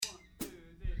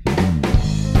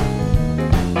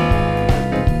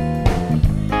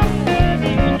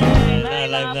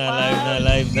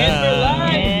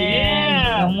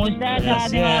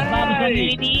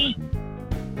community.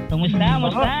 Kumusta?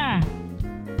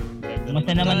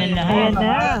 Kumusta naman ang lahat?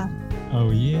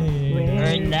 Oh yeah.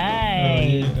 We're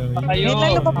live. Wait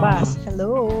lang lumabas.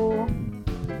 Hello.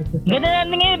 Ganda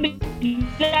natin ngayon.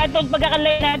 Bigla itong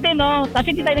pagkakalay natin, no?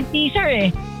 Kasi hindi tayo nag-teaser eh.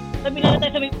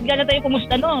 Bigla na tayo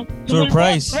kumusta, no?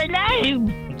 Surprise. We're live.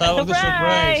 Ang tawag ko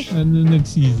surprise. Ano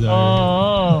nag-Caesar?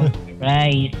 Oo.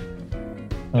 Surprise.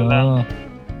 Oo.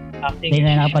 Ating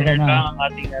na nakapag ano. Ang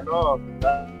ating ano.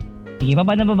 Sige,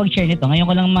 paano ba mag-share nito? Ngayon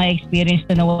ko lang ma-experience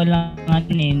to na walang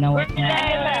atin eh. Live na.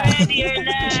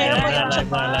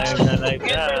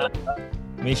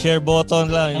 May share button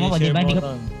lang. Tama May ba, share diba?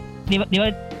 button. Di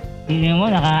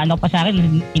ba, naka-ano pa sa akin,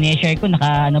 ine-share ko,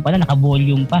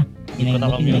 naka-volume pa. Hindi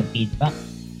nag-feedback.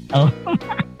 Oh.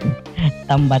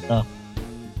 Tamba to.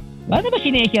 Paano ba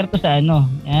sineshare to sa ano?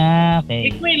 Okay.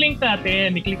 Click mo yung link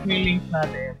natin.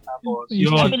 Tapos,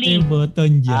 Yung yun. share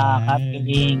button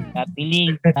dyan. Copy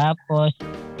link. Tapos,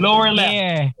 Lower left.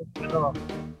 share. Ano?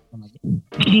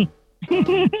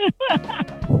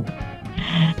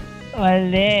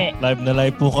 Wali. Live na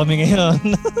live po kami ngayon.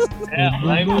 Yeah,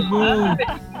 live Go, po go. natin.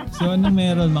 So ano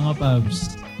meron mga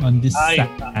Pabs? On this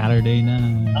Saturday na.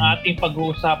 Ang ating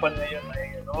pag-uusapan ngayon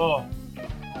ay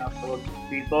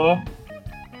dito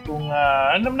kung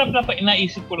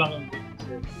naisip ko lang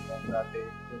din dati.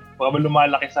 Pag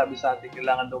lumalaki sabi sa atin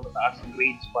kailangan daw mataas ang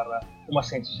grades para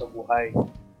umasenso sa buhay.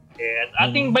 At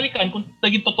ating balikan kung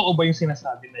naging totoo ba yung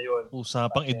sinasabi na yon.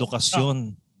 Usapang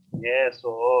edukasyon. Yes,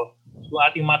 oo. So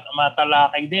ating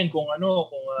matalakay din kung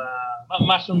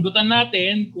masundutan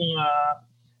natin kung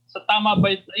sa tama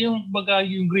ba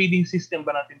yung grading system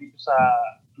ba natin dito sa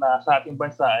ating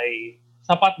bansa ay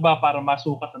sapat ba para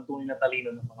masukat ang tunay na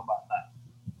talino ng mga bata.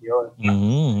 Yun.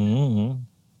 Mm-hmm.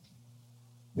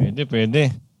 Pwede.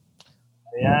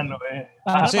 Ayan,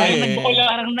 Kasi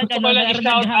parang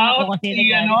nag-shout out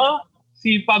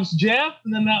si Pabs Jeff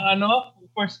na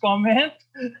first comment.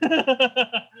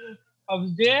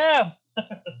 Pabs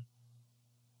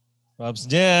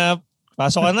Jeff,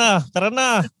 pasok ka na. Tara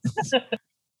na.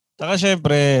 Saka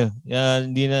syempre,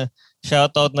 yan, hindi na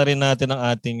shoutout na rin natin ang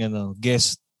ating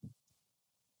guest.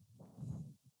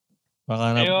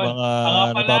 Baka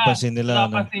napapansin nila.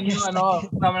 Napapansin nyo,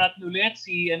 kasama natin ulit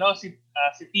si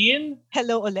Tin.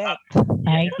 Hello ulit.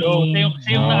 Hi, Tin.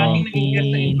 Siya yung ating naging guest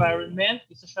sa environment.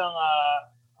 Isa siyang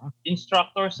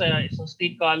instructor sa isang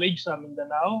state college sa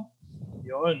Mindanao.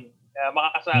 Yun. Kaya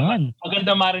makakasama.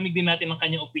 Maganda marinig din natin ang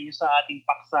kanyang opinion sa ating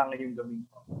paksa ngayong gabi.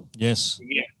 Yes.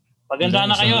 Sige. Paganda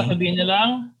na kayo, sabihin niyo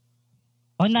lang.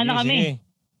 Na kami.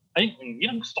 Ay,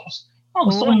 yan gusto ko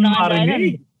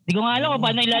marinig. Hindi ko nga alam kung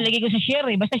paano ilalagay ko sa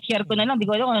share eh. Basta share ko na lang. Hindi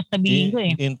ko alam kung sabihin ko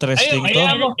eh. Interesting to.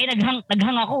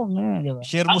 Naghang ako. Diba?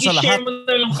 Share mo sa lahat. I-share mo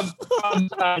na lang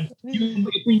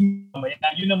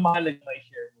yun ang mahalaga na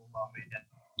i-share mo mamaya.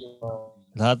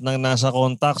 Lahat ng nasa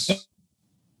contacts,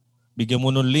 bigyan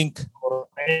mo ng link.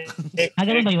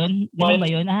 Ganun ba yun?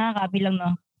 Copy lang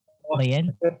no? Ba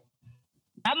yan?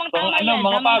 Tamang-tama yan.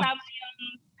 Tamang-tama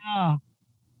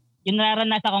yung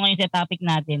naranasan ko ngayon sa topic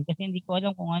natin kasi hindi ko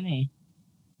alam kung ano eh.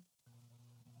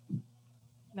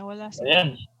 Nawala si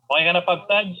Ayan. Okay ka na,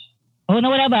 Pagtaj?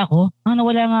 Nawala ba ako?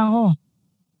 Nawala nga ako.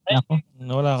 Ako.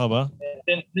 Nawala ka ba?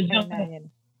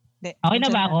 Okay na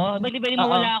ba ako? Ba't di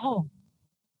mawala ako?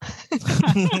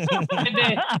 Pwede.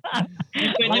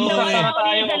 Pag nawala ako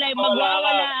din sa live,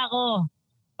 magwawala ako.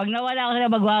 Pag nawala ako sa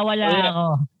magwawala ako.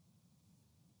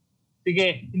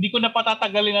 Sige, hindi ko na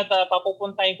patatagalin at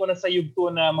papupuntahin ko na sa yugto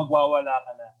na magwawala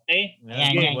ka na. Okay?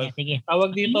 Sige.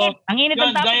 Tawag dito. Ang init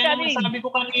ng topic natin. Gaya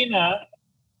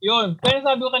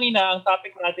sabi ko kanina, ang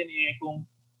topic natin kung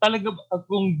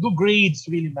do grades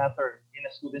really matter in a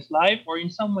student's life or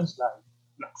in someone's life.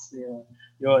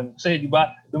 Yun. Kasi, di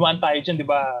ba, dumaan tayo dyan, di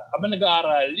ba, habang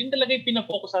nag-aaral, yun talaga yung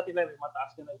pinafocus natin na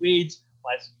mataas ka na grades,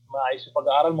 maayos yung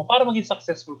pag-aaral mo para maging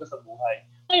successful ka sa buhay.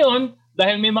 Ngayon,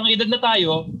 dahil may mga edad na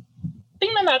tayo,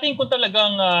 tingnan natin kung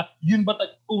talagang yun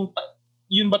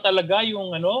ba talaga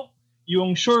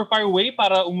yung surefire way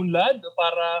para umunlad,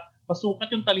 para masukat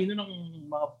yung talino ng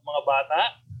mga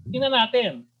bata. Tingnan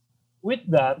natin. With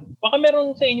that, baka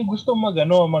meron sa inyo gusto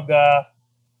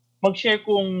mag-share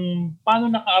kung paano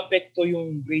naka-apekto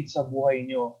yung grades sa buhay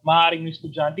nyo. Maaaring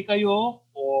estudyante kayo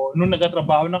o nung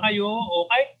nagtatrabaho na kayo o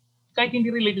kahit hindi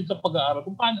related sa pag-aaral,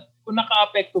 kung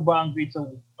naka-apekto ba ang grades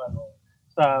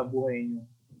sa buhay nyo.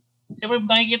 Siyempre,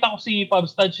 nakikita ko si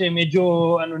Pabs Taj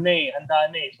medyo handa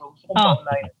na eh. So, gusto kong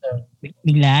paunahin ito.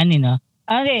 Biglaan no?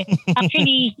 Okay,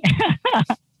 actually,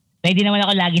 ready naman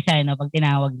ako lagi sa pag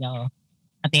tinawag niya ako.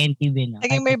 Attentive no?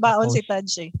 Naging may baon si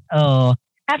Taj eh. Oo.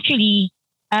 Actually,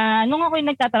 nung ako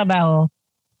yung nagtatrabaho,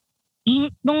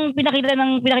 nung pinakita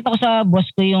ko sa boss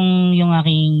ko yung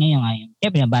aking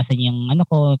kaya pinabasa niya yung ano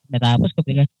ko, natapos ko,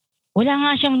 wala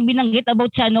nga siyang binanggit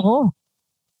about sa ano ko.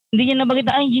 Hindi niya nabanggit,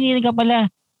 engineering ka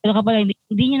pala. Pero ka pala,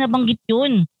 hindi niya nabanggit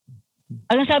yun.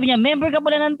 Alam sabi niya, member ka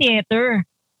pala ng theater.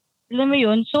 Alam mo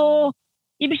yun? So,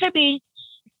 ibig sabihin,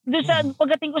 doon sa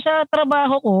pagdating ko sa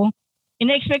trabaho ko,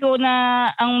 ina-expect ko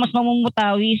na ang mas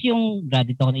mamumutawi is yung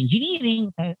graduate ako ng engineering.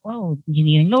 Wow,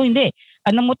 engineering. No, hindi.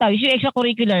 Ang mutawi is yung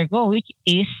extracurricular ko, which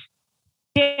is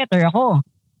theater ako.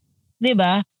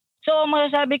 Diba? So,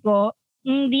 masasabi ko,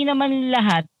 hindi naman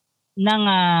lahat ng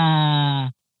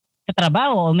sa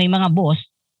trabaho o may mga boss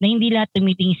na hindi lahat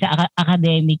tumitingin sa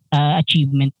academic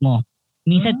achievement mo.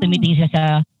 Minsan tumitingin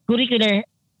sa curricular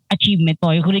achievement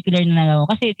mo, yung curricular na nagawa.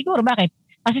 Kasi siguro, bakit?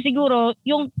 Kasi siguro,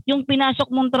 yung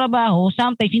pinasok mong trabaho,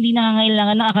 sometimes hindi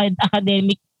nangangailangan ng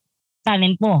academic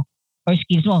talent mo or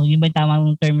skills mo. Yung ba yung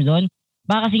tamang term doon?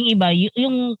 Baka kasing iba,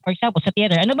 yung, for example, sa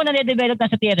theater, ano ba na-develop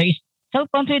na sa theater is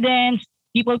self-confidence,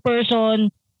 people person,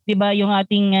 diba, yung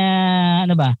ating,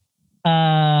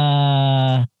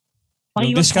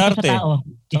 yung diskarte. Sa tao.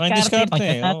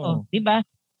 Diskarte. Diba?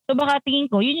 So baka tingin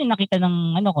ko, yun yung nakita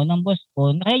ng, ng boss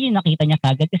ko, kaya yun nakita niya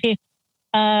kagad. Kasi,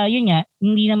 yun nga,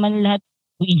 hindi naman lahat,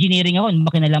 engineering ako,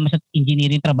 makinalaman sa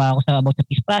engineering trabaho ko about sa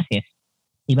peace process.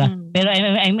 Diba? Pero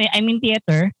I'm in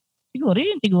theater,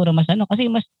 siguro mas kasi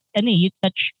mas, you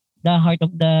touch the heart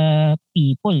of the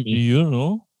people. Yun,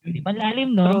 no? Di ba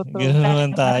lalim, no? Gano'n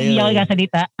naman tayo. Hindi ako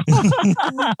nagkasalita.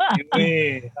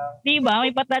 Di ba?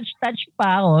 May pa-touch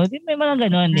pa ako. May mga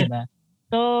gano'n, di ba?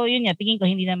 So, yun nga. Tingin ko,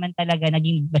 hindi naman talaga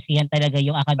naging basihan talaga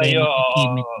yung academic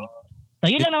achievement. So,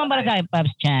 yun lang naman para sa akin,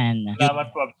 Pops Chan. Salamat,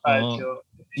 Pops Chan.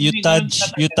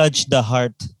 You touch the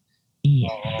heart.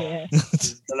 Yes.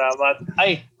 Salamat.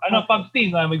 Ay, Pops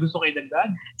Team, may gusto kayo dagdag?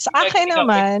 Sa akin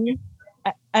naman,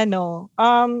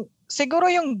 siguro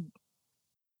yung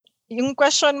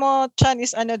question mo, Chan,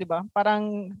 is di ba?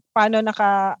 Parang paano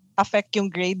naka-affect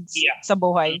yung grades sa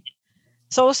buhay.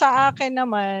 So sa akin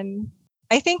naman,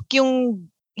 I think yung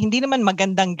hindi naman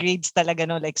magandang grades talaga,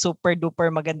 no? Like super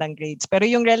duper magandang grades. Pero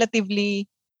yung relatively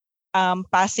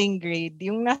passing grade,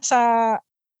 yung nasa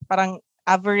parang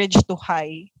average to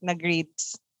high na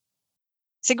grades.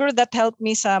 Siguro that helped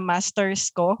me sa masters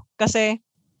ko. Kasi,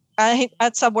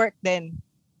 at sa work din.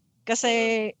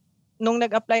 Kasi, nung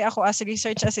nag-apply ako as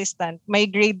research assistant, may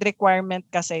grade requirement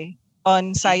kasi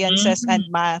on sciences and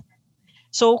math.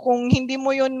 So, kung hindi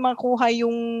mo yun makuha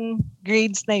yung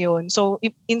grades na yun, so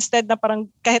instead na parang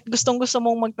kahit gustong-gusto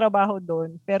mong magtrabaho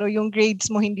doon, pero yung grades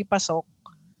mo hindi pasok,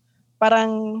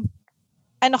 parang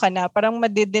parang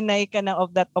madi-deny ka na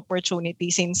of that opportunity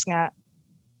since nga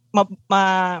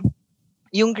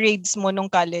yung grades mo nung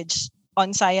college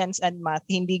on science and math,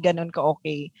 hindi ganun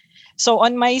ka-okay. So,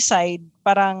 on my side,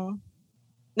 parang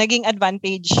naging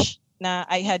advantage na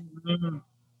I had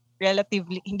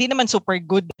relatively, hindi naman super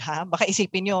good ha, baka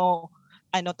isipin nyo,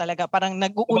 talaga, parang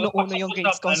nag-uuno-uno yung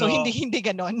grades ko. So, hindi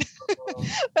ganon.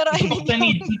 Pero I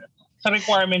mean, sa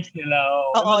requirements nila.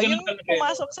 Oo, yung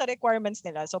pumasok sa requirements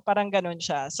nila. So, parang ganon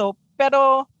siya. So,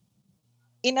 pero,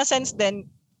 in a sense din,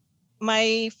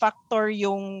 may factor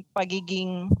yung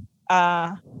pagiging,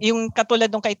 yung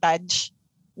katulad nung kay Taj,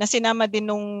 na sinama din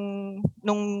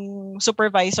nung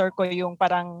supervisor ko yung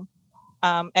parang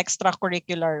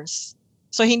extracurriculars.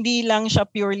 So hindi lang siya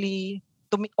purely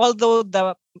although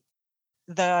the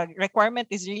requirement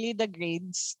is really the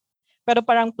grades, pero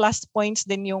parang plus points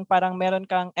din yung parang meron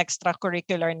kang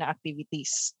extracurricular na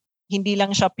activities. Hindi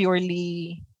lang siya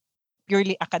purely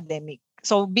academic.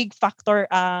 So big factor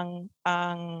ang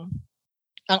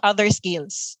other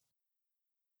skills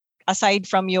aside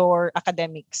from your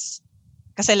academics.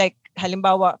 Kasi like,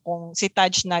 halimbawa, kung si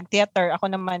Taj nag-theater, ako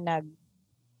naman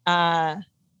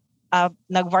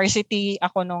nag-varsity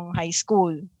ako nung high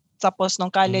school. Tapos nung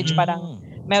college, parang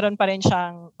meron pa rin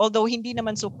siyang, although hindi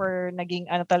naman super naging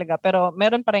talaga, pero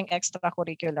meron pa rin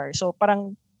extracurricular. So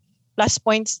parang plus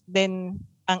points din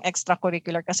ang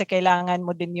extracurricular kasi kailangan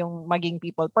mo din yung maging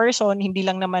people person. Hindi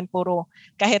lang naman puro,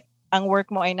 kahit ang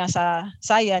work mo ay nasa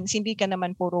science, hindi ka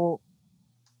naman puro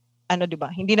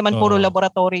diba? Hindi naman puro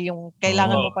laboratory yung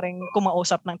kailangan mo pa rin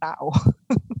kumausap ng tao.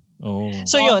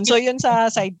 So yun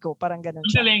sa side ko, parang ganun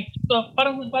siya. So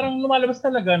parang lumalabas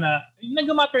talaga na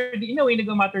nag-matter din, in a way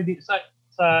nag-matter din sa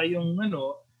yung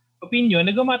opinion,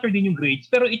 nag-matter din yung grades,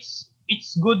 pero it's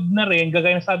good na rin,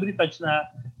 gagaya na sabi ni Taj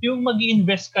na yung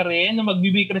mag-i-invest ka rin, na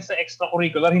magbibigay ka rin sa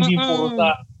extracurricular, hindi puro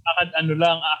sa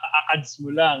ACADS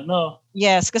mo lang, no?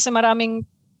 Yes, kasi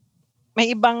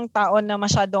may ibang tao na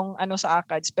masyadong sa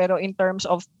ACADS, pero in terms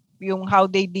of yung how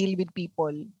they deal with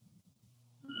people,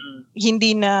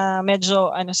 hindi na medyo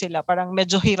sila, parang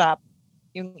medyo hirap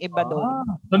Yung iba doon.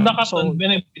 So,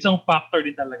 isang factor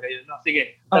din talaga yun. No?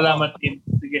 Sige, salamat din.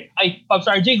 Sige. Ay,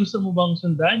 Pops RJ, gusto mo bang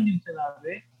sundan yung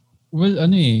sinabi? Well,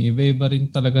 iba-iba rin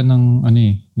talaga ng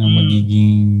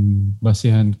magiging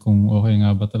basihan kung okay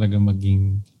nga ba talaga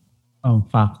maging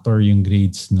factor yung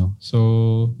grades, no?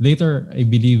 So, later, I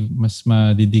believe, mas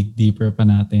madidig deeper pa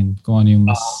natin kung ano yung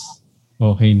mas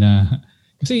okay na.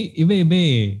 Kasi iba-iba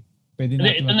eh. Pwede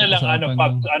natin ito na lang,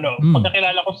 Pops,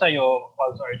 pagkakilala ko sa'yo,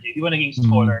 Pops RJ, di ba naging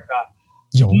scholar ka?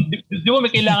 Di ba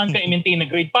may kailangan ka i-maintain na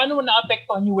grade? Paano mo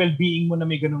na-apektuhan yung well-being mo na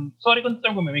may ganung, sorry kung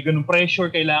term ko, may ganung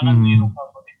pressure, kailangan mo yung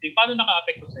paano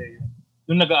naka-apekto sa'yo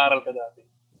nung nag-aaral ka dati?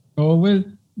 Oh, well,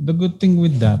 the good thing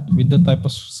with that, with the type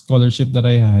of scholarship that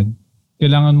I had,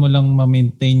 kailangan mo lang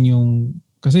ma-maintain yung,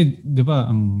 kasi di ba,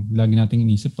 ang lagi nating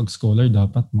inisip pag scholar,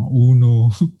 dapat mga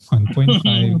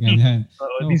 1.5, ganyan.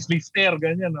 Dislister,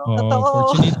 ganyan, no?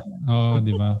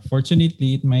 Di ba?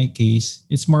 Fortunately, in my case,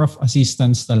 it's more of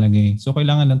assistance talaga eh. So,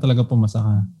 kailangan lang talaga pumasa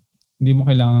ka. Hindi mo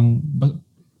kailangan,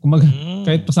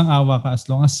 kahit pasang awa ka, as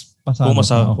long as pasado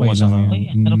ka, okay lang yun. Ay,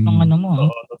 ang sarap ng ano mo.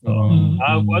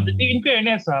 In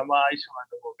fairness, maayos yung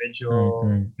ano mo, medyo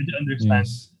understand.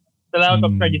 Salamat,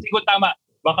 Pops RJ. Siguro tama.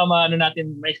 Baka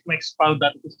natin, may expound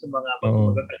natin sa mga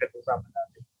pag-usapan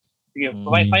natin. Sige,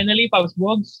 finally, Pops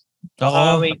Bogs.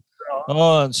 Ako?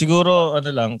 Siguro,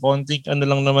 konti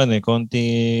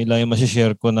lang yung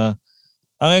masishare ko na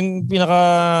ang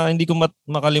hindi ko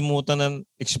makalimutan ng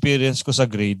experience ko sa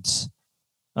grades.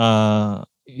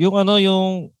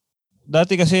 Yung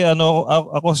dati kasi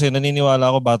ako kasi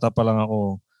naniniwala ako, bata pa lang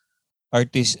ako,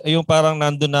 artist. Yung parang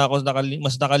nandun na ako,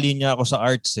 mas nakalinya ako sa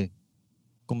arts eh.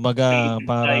 Kumbaga,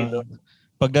 parang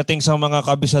pagdating sa mga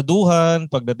kabisaduhan,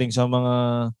 pagdating sa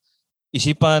mga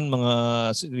isipan, mga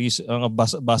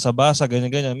basa-basa,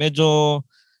 ganyan-ganyan, medyo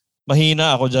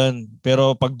mahina ako dyan.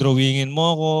 Pero pag drawingin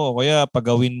mo ako, o kaya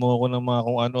paggawin mo ako ng mga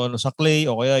kung ano-ano sa clay,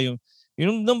 o kaya yung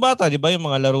ng bata, di ba, yung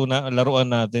mga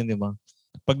laruan natin, di ba?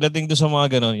 Pagdating doon sa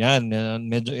mga ganon, yan,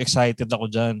 medyo excited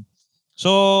ako dyan.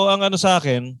 So, ang sa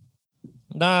akin,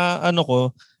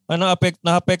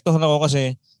 naapektuhan ako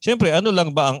kasi, siyempre,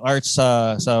 lang ba ang arts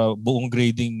sa buong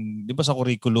grading, di ba, sa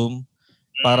curriculum?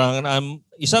 Parang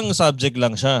isang subject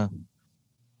lang siya.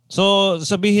 So,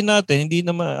 sabihin natin, hindi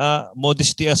naman,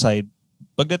 modesty aside,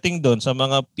 pagdating doon sa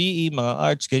mga PE, mga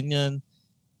arts, ganyan,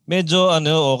 medyo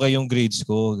okay yung grades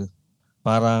ko.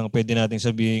 Parang pwede nating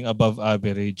sabihin above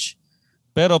average.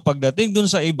 Pero pagdating doon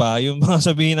sa iba, yung mga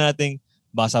sabihin nating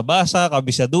basa-basa,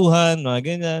 kabisaduhan, mga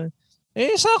ganyan,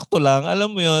 sakto lang.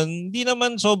 Alam mo yun, hindi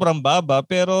naman sobrang baba,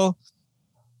 pero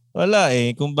wala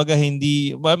kumbaga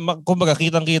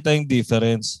kitang-kita yung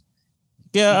difference.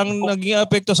 Kaya ang naging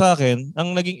epekto sa akin,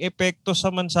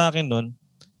 nun,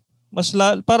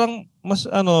 parang mas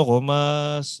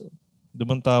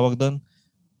tawag doon,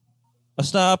 mas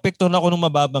naapektuhan ako ng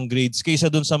mababang grades kaysa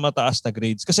doon sa mataas na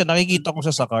grades. Kasi nakikita ko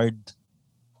siya sa card.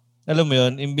 Alam mo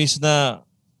yun, imbis na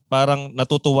parang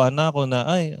natutuwa na ako na,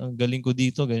 ay, ang galing ko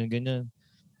dito, ganyan-ganyan.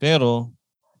 Pero,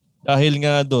 dahil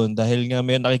nga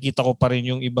may nakikita ko pa rin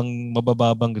yung ibang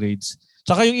mabababang grades.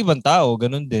 Tsaka yung ibang tao,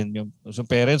 ganun din. Yung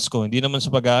parents ko, hindi naman sa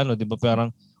pag-aano, di ba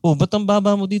parang, ba't ang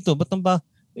baba mo dito?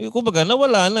 Kumbaga,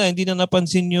 nawala na, hindi na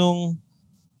napansin yung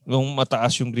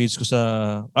mataas yung grades ko sa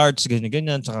arts,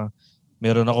 ganyan-ganyan. Tsaka,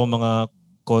 meron ako mga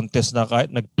contest na kahit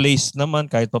nag-place naman,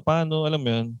 kahit paano, alam mo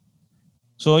yun.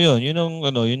 So, yun yung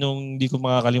hindi ko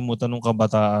makakalimutan nung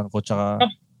kabataan ko, tsaka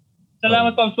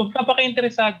salamat, Pops.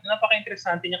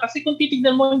 Napaka-interesante niya. Kasi kung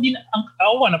titignan mo,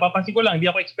 napapansin ko lang, hindi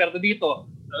ako eksperto dito.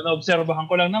 Naobserbahan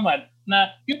ko lang naman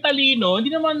na yung talino,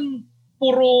 hindi naman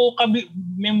puro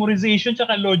memorization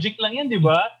tsaka logic lang yan, di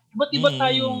ba? Iba't iba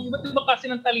kasi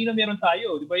ng talino meron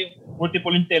tayo. Di ba yung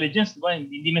multiple intelligence, di ba?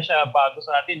 Hindi na siya bago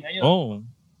sa atin ngayon.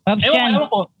 Ewan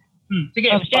ko.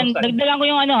 Sige, dagdagan ko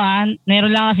yung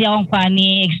meron lang kasi akong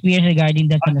funny experience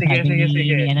regarding that sa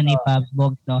ni Pops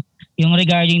Bogs, no? Yung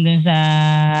regarding dun sa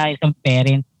isang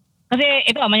parent. Kasi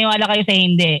ito, maniwala kayo sa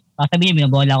hindi. Sabihin niyo,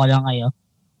 binobola ko lang kayo.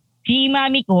 Si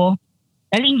mami ko,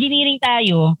 dahil engineering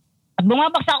tayo, at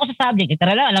bumabaksa ako sa subject.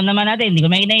 Tara lang, alam naman natin, hindi ko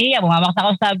may inahiya, bumabaksa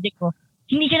ako sa subject ko.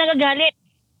 Hindi siya nagagalit.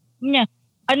 Niya,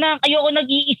 anak, ayoko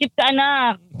nag-iisip ka,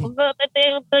 anak.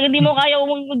 Hindi mo kaya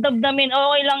umagdamdamin,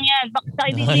 okay lang yan. Baksa,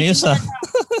 hindi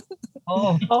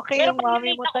Oo. Okay yung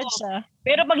mami mo, touch siya.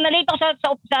 Pero pag nalate ako sa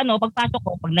pagpasok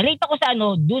ko, pag nalate ako sa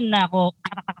doon na ako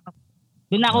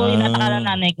inataka ng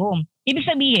nanay ko. Ibig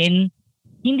sabihin,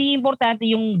 hindi importante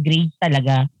yung grades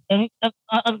talaga.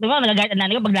 Diba, nagagayat ang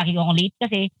nanay ko pag laki ko akong late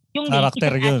kasi yung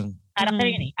character yun. Character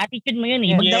yun eh. Attitude mo yun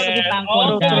eh. Huwag daw naging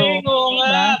pangkol ka.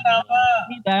 Tama.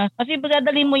 Diba? Kasi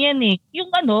pagdadalhin mo yan eh.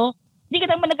 Yung hindi ka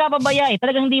naman nagkapabaya eh.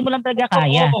 Talagang hindi mo lang talaga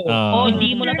kaya. O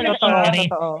hindi mo lang talaga interest.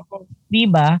 Di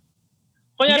ba?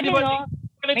 Kaya di ba, no?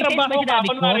 nagtrabaho ka,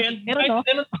 kunwari,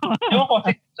 ewan ko,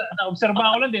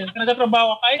 na-obserba ko lang din,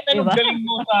 nagtatrabaho ka, kahit anong galing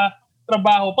mo sa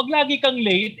trabaho, pag lagi kang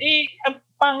late, ang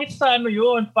pangit sa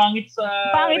pangit sa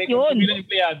yun. Bilang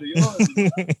empleyado yun.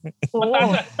 Oo.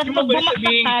 Tapos pag bumaksak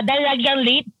ka, dahil lagi kang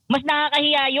late, mas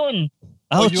nakakahiya yun.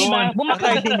 Ouch! Diba?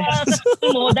 Bumaksak ka sa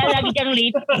mo dahil lagi kang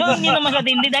late, yun naman sa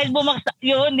tindi, dahil bumaksak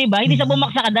yun, di ba? Hindi sa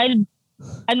bumaksak ka dahil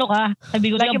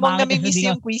sabi ko lagi mong namimiss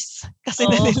yung quiz kasi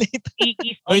nalilate.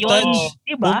 Oy, Taj,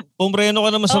 diba? pumreno ka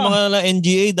naman sa mga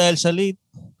NGA dahil sa late.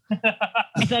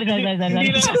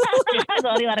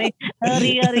 Sorry.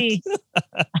 Sorry.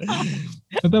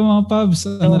 Ito mga Pubs,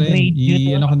 ko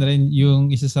na rin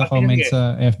yung isa sa comment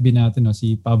sa FB natin, no,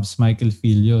 si Pubs Michael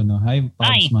Filio. No? Hi,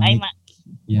 Pubs Mike.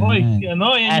 Yan.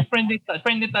 Oy, friendly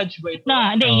touch ba ito?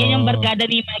 Hindi, yan yung barkada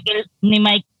ni Michael,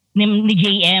 ni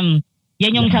JM.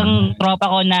 Yan yung isang tropa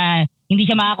ko na hindi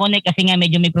siya makakonect kasi nga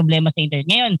medyo may problema sa internet.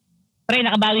 Ngayon, pre,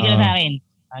 nakabawi ka na sa akin.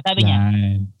 Sabi niya.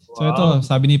 So ito,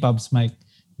 sabi ni Pubs Mike,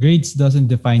 grades doesn't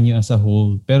define you as a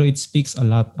whole, pero it speaks a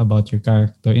lot about your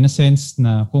character. In a sense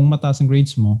na kung mataas ang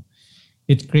grades mo,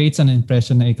 it creates an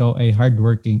impression na ikaw ay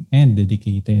hardworking and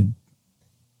dedicated.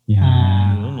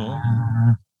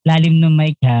 Lalim ng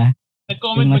mic ha.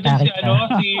 Nag-comment ba dyan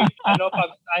si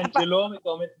Pubs Angelo? May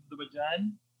comment ba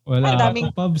dyan? Wala.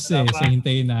 Pubs eh. So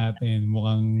hintayin natin.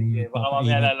 Mukhang baka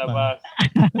mamaya lalabas.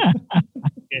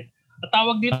 Okay.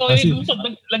 Tawag dito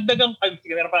lagdagang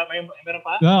sige, meron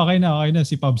pa? Okay na.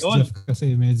 Si Pubs Jeff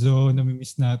kasi medyo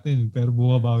namimiss natin. Pero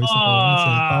bumabawi sa comments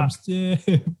eh. Pubs Jeff.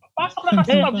 Pasok na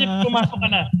kasi Pubs Jeff. Pumasok ka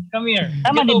na. Come here.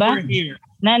 Tama, di ba?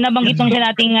 Nabanggit lang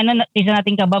siya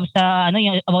nating kabab sa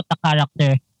yung about the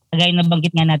character. Kagaya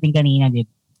nabanggit nga natin kanina, di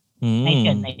ba?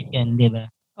 Nice yan, di ba?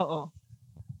 Oo.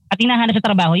 At hinahanap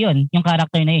sa trabaho yun, yung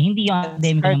character na yun, hindi yung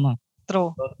academic mo.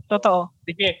 True. Totoo.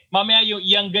 Sige, mamaya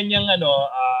yung ganyang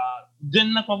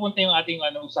dyan na papunta yung ating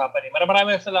usapan eh.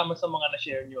 Maraming salamat sa mga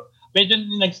na-share nyo. Medyo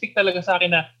nag-stick talaga sa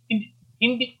akin na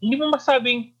hindi mo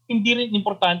masabing hindi rin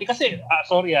importante kasi,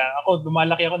 ako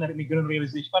lumalaki ako na may ganun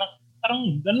realization.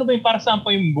 Parang ano ba yung para saan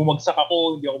pa yung bumagsak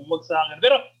ako, hindi ako bumagsak.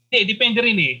 Pero depende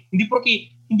rin eh.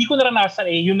 Hindi ko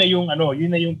naranasan yun na yung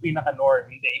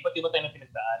pinaka-norm. Hindi, iba't iba tayo ng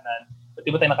pinagdaanan. Iba't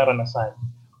iba tayo nakaranasan.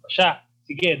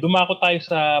 Sige, dumako tayo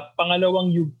sa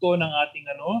pangalawang yugto ng ating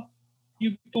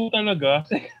yugto talaga.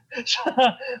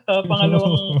 Sa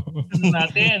pangalawang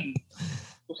natin.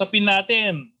 Usapin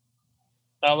natin.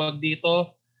 Tawag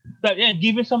dito.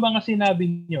 Given sa mga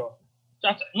sinabi nyo,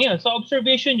 ngayon, sa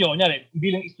observation nyo,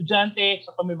 bilang estudyante,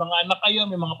 sa may mga anak kayo,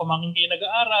 may mga pamangkin kayo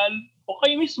nag-aaral, o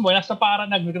kayo mismo, nasa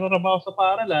paaralan, nagtatrabaho sa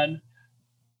paaralan,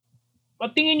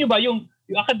 tingin nyo ba yung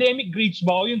academic grades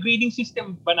ba o yung grading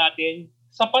system ba natin,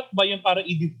 sapat ba yun para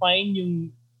i-define yung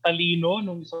talino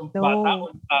ng isang bata o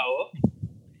tao?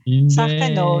 Hindi. Sa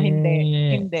akin,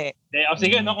 hindi.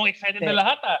 Sige, kung excited na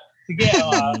lahat Sige,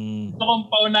 gusto kong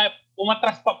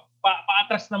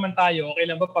paatras naman tayo. Okay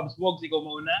lang ba, Pubs Wogs? Ikaw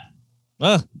mauna?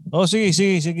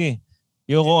 Sige.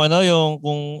 Yung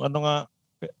kung ano nga,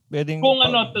 pwedeng...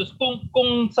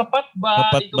 Kung sapat ba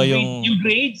yung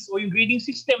grades o yung grading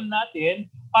system natin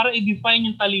para i-define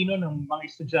yung talino ng mga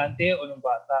estudyante o ng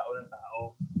bata o ng tao.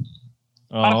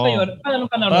 Para sa iyo,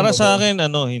 para sa akin,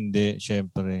 hindi,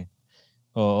 syempre.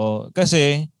 Oo.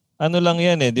 Kasi, lang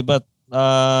yan di ba?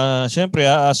 Syempre,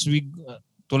 as we,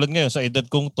 tulad ngayon, sa edad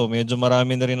kong to, medyo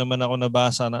marami na rin naman ako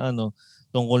nabasa na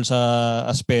tungkol sa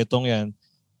aspetong yan.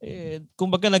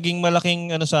 Kumbaga, naging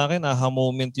malaking sa akin, aha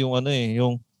moment yung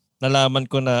yung nalaman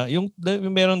ko na yung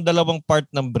meron dalawang part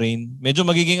ng brain. Medyo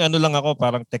magiging lang ako,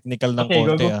 parang technical ng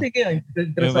konti. Sige,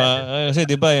 diba? Kasi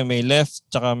di ba, may left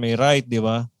tsaka may right, di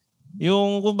ba?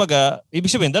 Yung kumbaga, ibig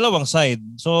sabihin dalawang side.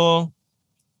 So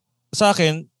sa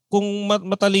akin, kung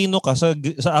matalino ka sa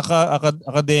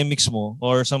academics mo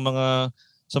or sa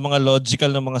mga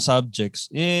logical na mga subjects,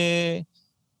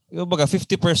 kumbaga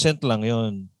 50% lang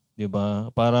 'yon, di ba?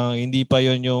 Parang hindi pa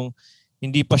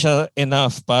siya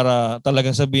enough para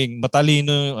talagang sabing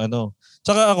matalino yung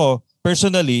Saka ako,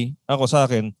 personally, sa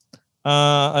akin,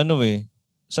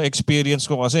 sa experience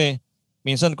ko kasi,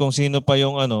 minsan kung sino pa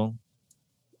yung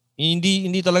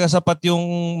hindi talaga sapat yung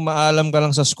maalam ka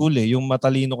lang sa school yung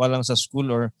matalino ka lang sa school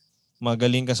or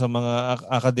magaling ka sa mga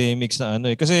academics na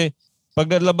Kasi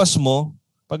paglabas mo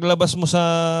sa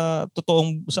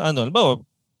totoong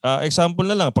example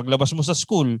na lang, paglabas mo sa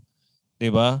school,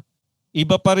 'di ba?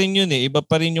 Iba pa rin yun Iba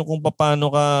pa rin yung kung paano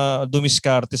ka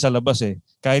dumiskarte sa labas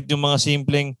Kahit yung mga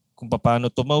simpleng kung paano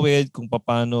tumawid, kung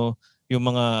paano yung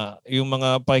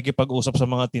mga pakikipag-usap sa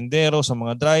mga tindero, sa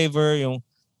mga driver, yung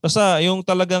Basta yung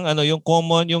talagang yung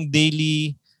common, yung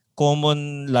daily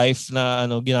common life na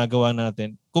ginagawa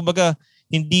natin. Kumbaga,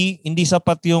 hindi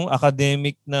sapat yung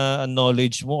academic na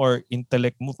knowledge mo or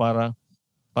intellect mo para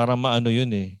maano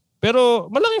yun eh. Pero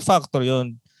malaking factor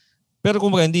yun. Pero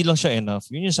kumbaga hindi lang siya enough.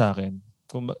 Yun yung sa akin.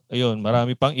 Ayun,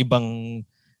 marami pang ibang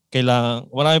kailangan,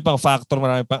 marami pang factor,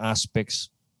 marami pang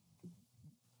aspects.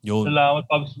 Yun. Salamat,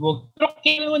 Pabs Bog. Pero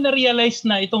kailan mo na-realize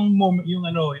na itong moment,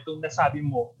 itong nasabi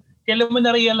mo, kailan mo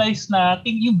na-realize na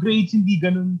yung grades hindi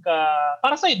ganun ka,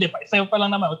 para sa'yo, di ba? Sa'yo pa lang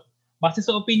naman, base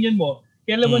sa opinion mo,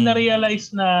 kailan mo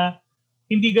na-realize na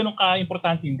hindi ganun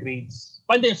ka-importante yung grades?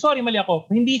 Sorry, mali ako.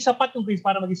 Hindi sapat yung grades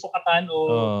para maging sukatan o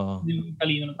yung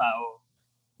talino ng tao.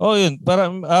 Yun.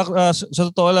 Para, sa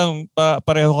totoo lang,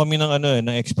 pareho kami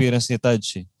ng experience ni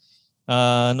Taj.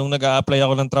 Nung nag-a-apply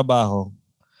ako ng trabaho,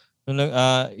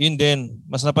 yun din,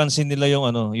 mas napansin nila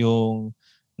yung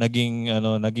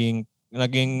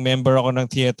naging member ako ng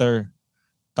theater.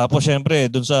 Tapos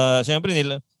syempre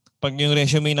nila, pag yung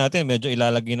resume natin, medyo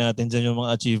ilalagay natin dyan yung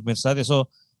mga achievements natin. So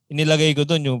inilagay ko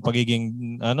doon yung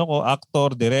pagiging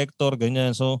actor, director,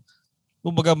 ganyan. So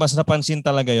kumbaga mas napansin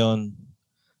talaga yon.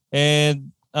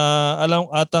 And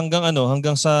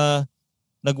hanggang sa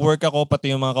nag-work ako,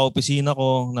 pati yung mga kaopisina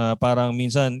ko na parang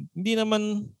minsan hindi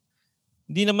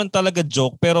naman talaga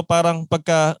joke, pero parang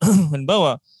pagka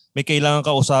halimbawa may kailangan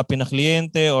kausapin na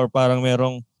kliyente or parang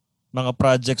merong mga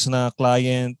projects na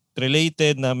client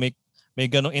related na may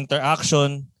ganong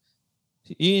interaction,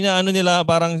 nila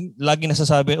parang lagi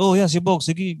nasasabi, yan si Bog,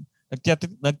 sige,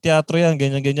 nagteatro yan,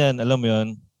 ganyan, alam mo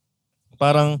yun.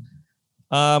 Parang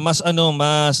mas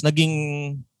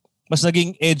naging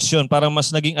edge yun, parang mas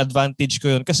naging advantage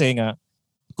ko yun kasi nga,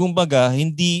 kumbaga,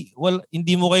 hindi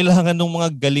mo kailangan ng mga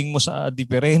galing mo sa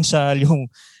differential,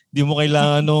 hindi mo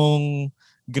kailangan ng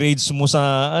grades mo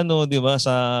sa di ba,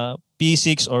 sa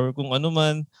P6 or kung ano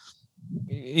man.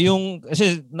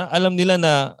 Kasi alam nila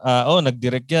na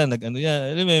nag-direct yan,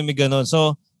 yan, may ganon.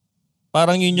 So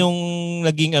parang yun yung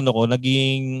naging ano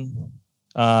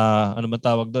man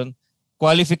tawag doon,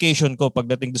 qualification ko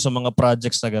pagdating doon sa mga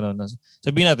projects na ganon.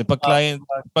 Sabihin natin, pag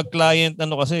client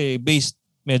kasi based,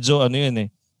 medyo yun eh.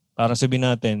 Parang sabihin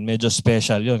natin, medyo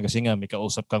special yun kasi nga may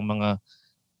kausap kang mga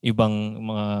ibang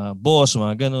mga boss,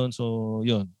 mga ganun. So,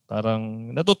 yun. Parang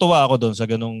natutuwa ako doon sa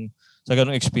ganung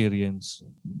experience.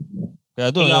 Kaya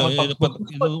doon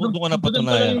ko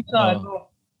napatunayan.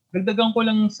 Dagdagan ko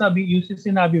lang yung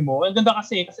sinabi mo. Ang ganda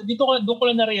kasi doon ko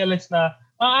lang na-realize na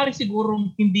maaari siguro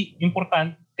hindi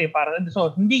importante para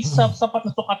hindi sapat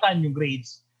na sukatan yung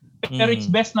grades. Pero it's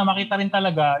best na makita rin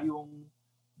talaga yung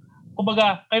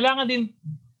kumbaga, kailangan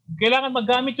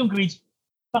magamit yung grades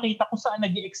makita kung saan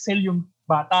nag-excel yung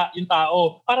bata, yung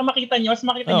tao. Para makita niya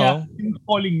yung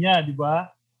calling niya, di ba?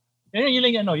 Yun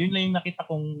lang yung nakita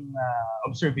kong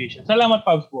observation. Salamat,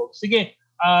 Pabs Bog. Sige,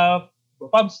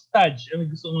 Pabs Taj,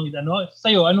 gusto mong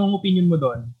sa'yo, anong opinion mo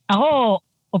doon? Ako,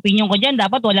 opinion ko dyan,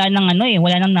 dapat wala nang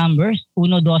numbers.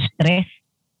 1, 2, 3.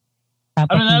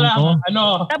 Tapos ano na lang?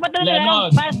 Dapat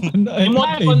lang. Pass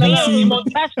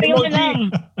fail na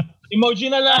lang.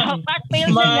 Emoji na lang. Pass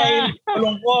fail na lang.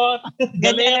 Malungkot.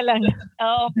 Galing na lang.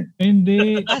 Oo.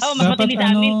 Hindi.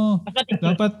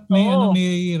 Dapat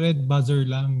may red buzzer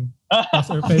lang.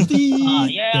 Pass or fail.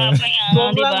 Yeah.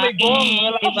 Gong lang, may gong.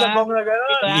 Malakas na gong na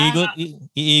gano'n.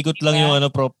 Iikot lang yung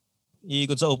prop.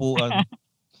 Iikot sa upuan.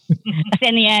 Kasi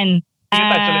yan?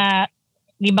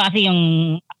 Di ba kasi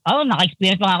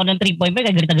naka-experience pa ako ng 3.5, kaya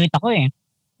galit ako eh.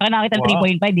 Kaya nakita ng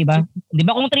 3.5, di ba? Di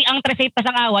ba kung ang 3 pa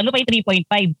sa awa, pa yung 3.5?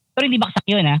 Pero hindi baksak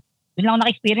yun, ha? Doon lang ako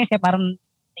naka-experience parang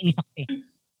nainis ako eh.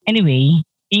 Anyway,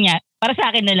 yun nga, para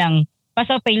sa akin na lang, pass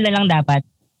or fail na lang dapat.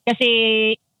 Kasi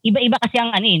iba-iba kasi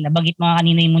ang nabanggit mo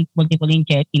kanina yung multiple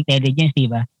intelligence, di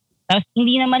ba? Tapos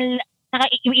hindi naman,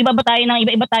 iba-iba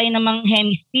tayo ng mga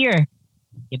hemisphere.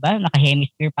 Di ba?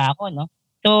 Naka-hemisphere pa ako, no?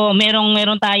 So,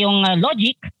 meron tayong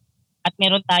logic at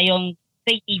meron tayong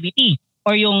creativity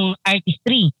or yung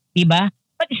artistry, di ba?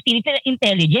 But still,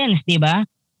 intelligence, di ba?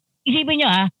 Isipin nyo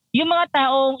yung mga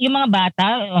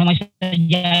bata, yung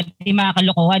mga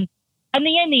kalokohan,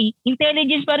 yan eh,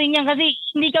 intelligence pa rin yan kasi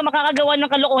hindi ka makakagawa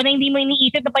ng kalokohan na hindi mo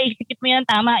iniisip na paisip mo yan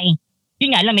tama eh.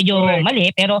 Yun nga lang, medyo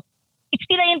mali, pero it's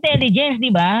still intelligence,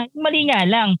 di ba? Mali nga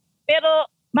lang. Pero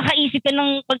makaisip ka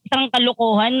ng isang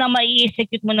kalokohan na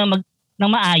mai-execute mo ng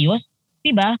maayos,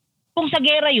 di ba? Kung sa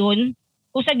gera yun,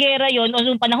 o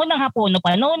yung panahon ng Hapon, o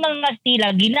panahon ng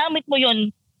Kastila, ginamit mo yun,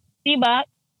 di ba?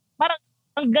 Parang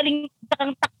ang galing,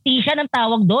 kang taktisya ng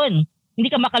tawag doon. Hindi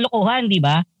ka makalokohan, di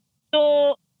ba?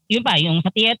 So, yun pa, yung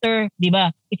sa theater, di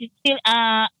ba? It's still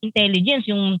intelligence,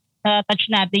 yung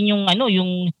touch natin yung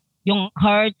yung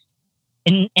heart,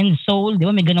 and soul, di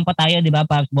ba? May ganun pa tayo, di ba,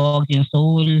 Pops Box, yung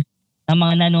soul ng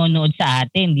mga nanonood sa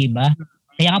atin, di ba?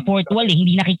 Kaya nga fourth wall,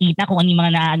 hindi nakikita kung ano yung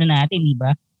mga naano natin, di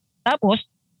ba? Tapos,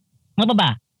 ano pa ba?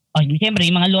 Siyempre,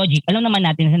 yung mga logic, alam naman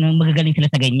natin na magagaling sila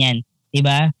sa ganyan, di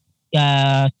ba?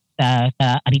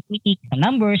 Sa arithmetic, sa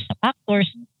numbers, sa factors,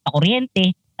 sa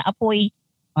kuryente, sa apoy,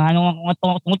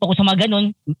 tungkol sa mga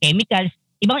ganun, chemicals,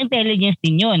 ibang intelligence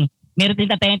din yun. Meron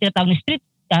din tayong tinatawag na street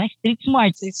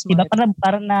smart. Diba?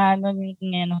 Para na,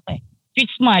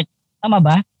 street smart. Tama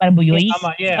ba? Para buyoy?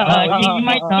 Tama, yeah. Street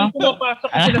smart, no? Yung pumapasok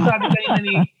yung sinasabi kanina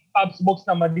ni Pops Box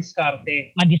na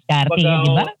madiskarte. Madiskarte, di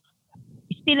ba?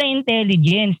 Still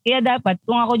intelligence. Kaya dapat,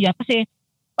 kung ako dyan, kasi,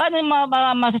 paano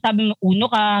masasabi mo, 1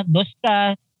 ka, 2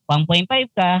 ka, 1.5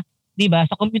 ka, di ba?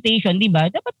 Sa computation, di ba?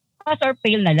 Dapat pass or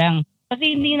fail na lang.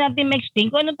 Kasi hindi natin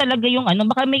ma-explain kung ano talaga yung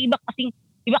baka may iba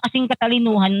kasing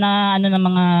katalinuhan na ng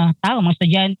mga tao, mga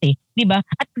estudyante, 'di ba?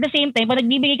 At the same time, pag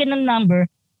nagbibigay ka ng number,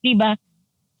 'di ba?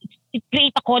 It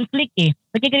create a conflict eh.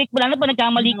 Nagki-create mo lang pag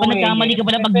nagkamali ka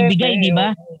pala pagbibigay, 'di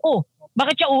ba?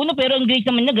 Bakit siya 1 pero ang grade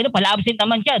naman niya gano'n pala absent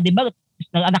naman siya, 'di ba?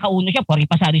 Naka-1 siya, pari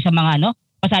pasado sa mga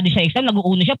pasado sa exam,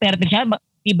 nag-1 siya, perfect siya,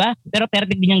 'di ba? Pero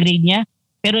perfect din yung grade niya.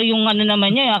 Pero yung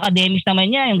naman niya, yung academics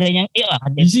naman niya, yung ganyan,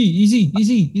 academics. Easy.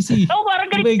 Parang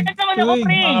galit naman ako,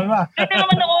 pre.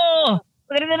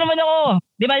 Galit naman ako.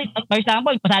 Di ba, for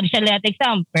example, pasado siya lahat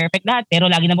exam, perfect lahat, pero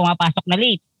lagi na pumapasok na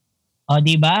late.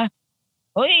 Di ba?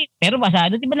 Pero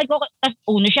pasado, di ba nagkukas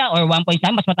 1 siya or 1 point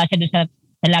mas mataas siya doon sa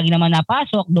lagi naman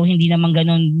napasok, though hindi naman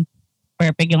ganun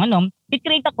perfect yung it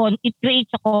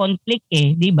creates a conflict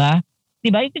eh, di ba?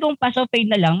 Di ba? Kung pass or fail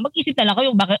na lang, mag-isip na lang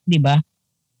kayo, bakit, di ba?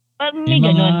 May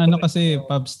mga kasi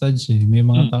pop studs may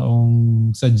mga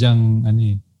taong sadyang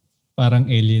parang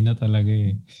alien na talaga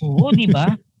eh. Oo, di ba?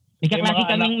 May kaklase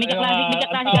kami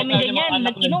ganyan,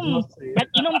 nag-inom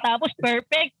tapos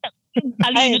perfect.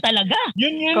 Talino talaga.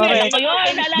 Yun.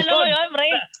 Naalala mo yun, pre?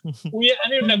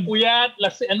 Nagpuyat,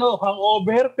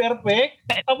 hangover, perfect.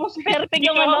 Tapos perfect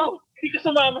yung hindi ka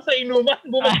sumama sa inuman,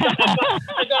 bumagsak ka pa.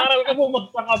 Nag-aaral ka,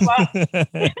 bumagsak ka pa.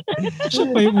 Siya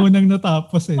pa yung unang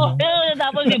natapos eh.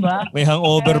 Natapos, di ba? May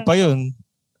hangover pa yun.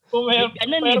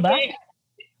 Di ba?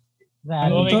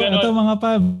 Ito mga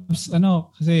pubs,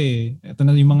 kasi ito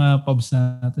na yung mga pubs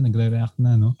natin, nagre-react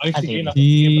na, no?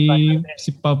 Si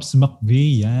Pubs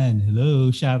McVeigh, yan. Hello,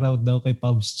 shoutout daw kay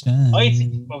Pubs Chan.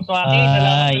 Si Pubs McVeigh,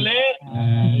 salamat ulit.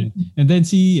 And then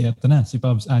si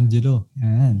Pubs Angelo,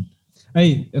 yan.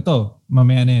 Ito,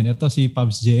 mamaya na yan. Ito si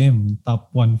Pubs JM,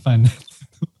 top 1 fan.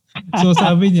 So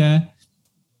sabi niya,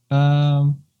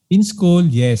 in school,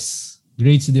 yes,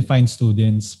 grades define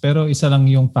students. Pero isa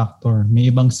lang yung factor. May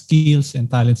ibang skills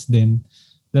and talents din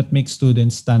that make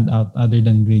students stand out other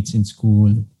than grades in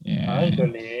school. Yeah.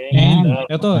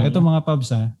 And ito mga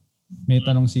Pubs may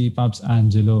tanong si Pubs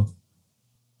Angelo.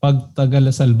 Pag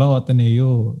taga-Lasal ba o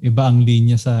Ateneo, iba ang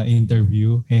linya sa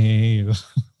interview. Hey.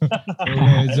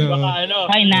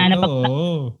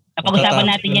 Napag-usapan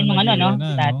natin yan nung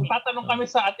Tatanong kami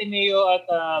sa Ateneo at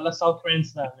LaSalle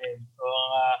friends namin. So,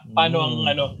 paano ang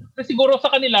Kasi siguro sa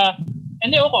kanila,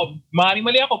 maaaring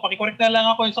mali ako, pakicorrect na lang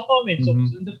ako sa comments. So,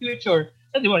 in the future,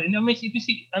 di ba, naman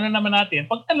natin,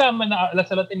 pag alaman na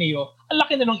LaSalle Ateneo, ang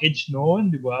laki na ng edge noon,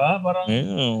 di ba? Parang,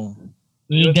 ganon.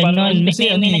 May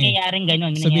nangyayaring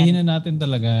ganon. Sabihin na natin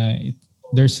talaga,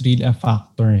 there's really a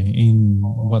factor in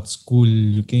what school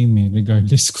you came in,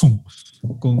 regardless kung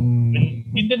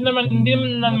hindi naman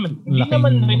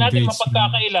natin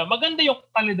mapagkakaila. Maganda yung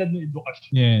kalidad ng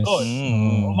edukasyon. Yes.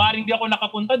 Maring di ako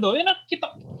nakapunta doon,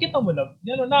 kita mo lang.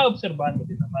 Na-obserbahan mo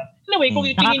din naman. Anyway, kung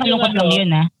itingin yung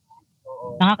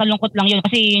nakakalungkot lang yun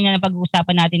kasi yun yung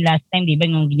napag-uusapan natin last time, di ba?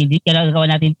 Nung ginagawa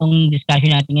natin itong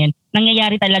discussion natin ngayon.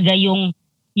 Nangyayari talaga yung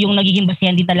nagiging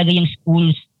basehan din talaga yung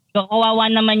schools. So, kawawa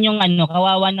naman yung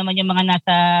mga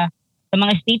nasa sa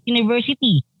mga state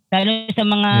university, lalo sa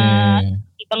mga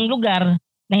ibang lugar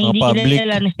na hindi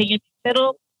kilala na state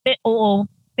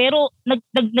pero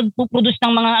nagpo-produce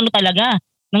ng mga talaga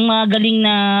ng mga galing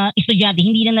na estudyante,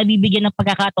 hindi na nabibigyan ng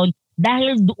pagkakataon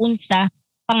dahil doon sa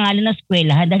pangalan ng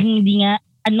eskwelahan, dahil hindi nga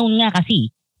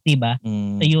kasi, 'di ba?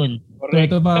 So yun.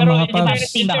 Ito ba mga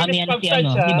Pubs?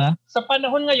 Diba? Sa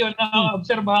panahon ngayon,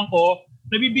 obserbahan ko,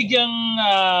 nabibigyang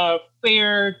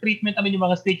fair treatment namin yung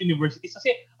mga state universities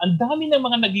kasi ang dami ng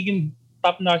mga nagiging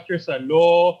top-notchers sa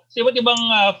law, sa iba't ibang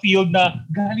field na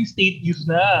galing state use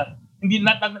na. Hindi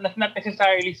not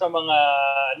necessarily sa mga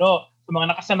sa mga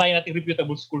nakasanayan nating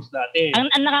reputable schools dati. Ang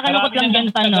nakakalungkot lang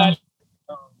diyan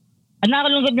Ang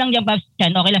nakakalungkot lang diyan Pops Chan.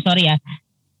 Okay lang, sorry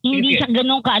Hindi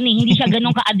siya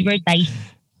ganun ka-advertise.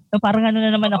 So parang na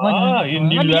naman ako. Yun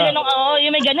nila.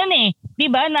 Yung may ganun 'di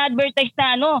ba? Na-advertise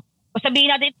na O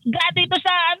sabihin natin, graduate ito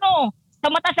sa sa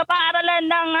mataas na paaralan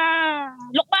ng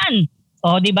Lukban.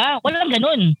 O, di ba? Walang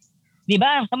ganun. Di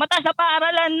ba? Sa mataas na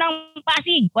paaralan ng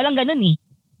Pasig, walang ganun eh.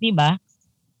 Di ba?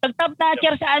 Top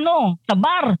notcher sa sa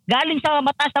bar, galing sa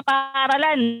mataas na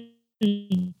paaralan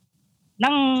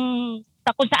ng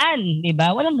sa kung saan, di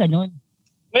ba? Walang ganun.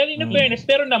 Well, in fairness,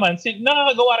 pero naman,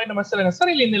 nakakagawa rin naman sila ng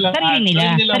sarili nila.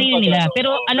 Sarili nila.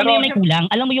 Pero alam mo yung may kulang.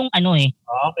 Alam mo yung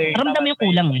Okay. Ramdam mo yung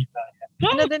kulang eh.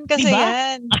 Ano din kasi diba?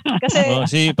 yan. Kasi,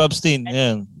 si Pabstin,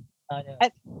 yan.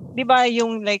 di ba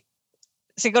yung like,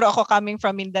 siguro ako coming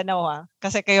from Mindanao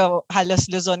kasi kayo, halos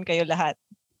Luzon kayo lahat.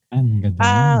 Ang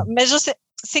ganda. Medyo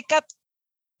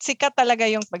sikat talaga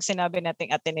yung pag sinabi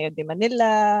nating Ateneo de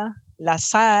Manila,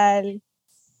 Lasal.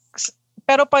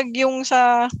 Pero pag yung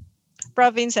sa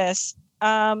provinces,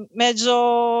 medyo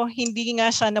hindi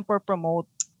nga siya na-promote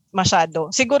masyado.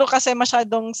 Siguro kasi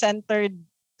masyadong centered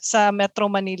sa Metro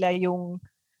Manila yung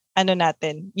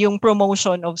natin, yung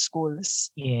promotion of schools.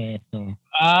 Yes.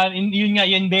 Yun nga,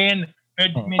 yun din.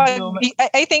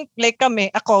 I think like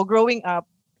ako growing up,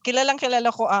 kilala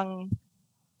ko ang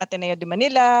Ateneo de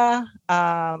Manila,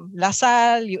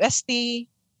 Lasal, UST.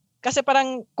 Kasi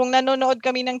parang kung nanonood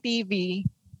kami ng TV,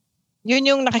 yun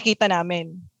yung nakikita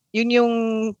namin. Yun yung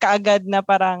kaagad na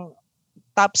parang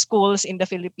top schools in the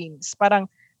Philippines. Parang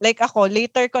like ako,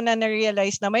 later ko na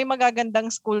na-realize na may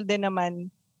magagandang school din naman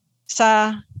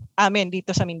sa amin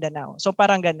dito sa Mindanao. So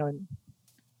parang ganun.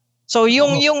 So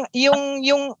yung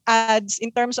ads,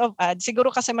 in terms of ads,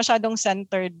 siguro kasi masyadong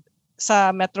centered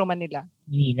sa Metro Manila.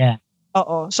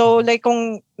 Oo. So like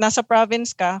kung nasa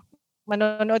province ka,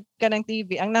 manonood ka ng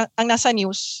TV, ang nasa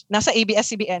news, nasa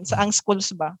ABS-CBN, sa ang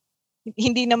schools ba?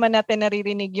 Hindi naman natin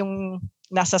naririnig yung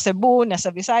nasa Cebu, nasa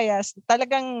Visayas,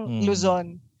 talagang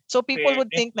Luzon. So people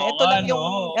would think na ito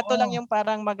lang yung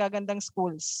parang magagandang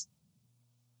schools.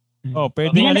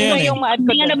 Pwede na yan eh.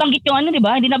 Hindi nga nabanggit yung di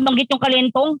ba? Hindi nabanggit yung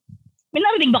Kalentong. May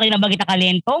narinig ba kayo nabanggit na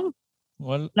Kalentong?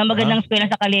 Na magandang eskwela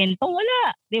sa Kalentong?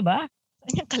 Wala, di ba?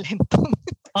 Ano yung Kalentong?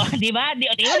 Di ba? Di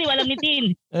walang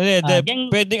nitin.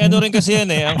 Pwedeng rin kasi yan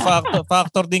eh. Ang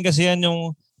factor din kasi yan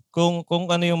yung kung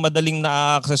ano yung madaling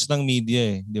na-access ng media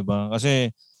eh, di ba?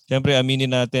 Kasi siyempre aminin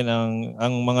natin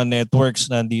ang mga networks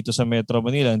na dito sa Metro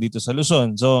Manila, dito sa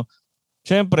Luzon. So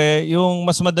siyempre, yung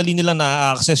mas madali nila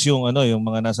na-access yung yung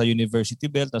mga nasa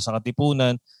University Belt, nasa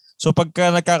Katipunan. So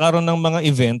pagka nagkakaroon ng mga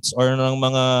events or ng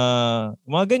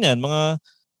mga ganyan,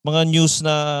 mga news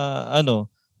na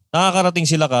nakakarating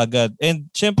sila kagad.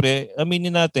 And siyempre,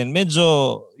 aminin natin,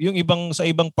 medyo yung sa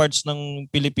ibang parts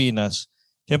ng Pilipinas,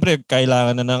 siyempre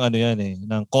kailangan na ng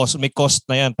ng cost, may cost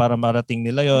na yan para marating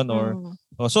nila yon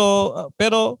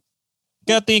pero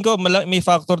kaya tingin ko may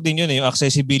factor din yun yung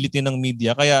accessibility ng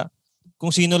media. Kaya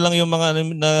kung sino lang yung mga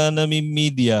na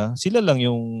media, sila lang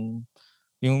yung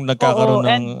nagkakaroon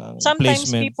ng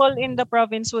sometimes placement. People in the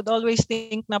province would always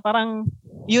think na parang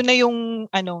yun na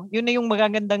yung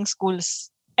magagandang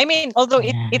schools. I mean, although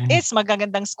it is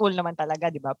magagandang school naman talaga,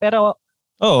 di ba? Pero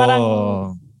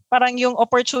parang yung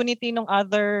opportunity ng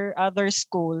other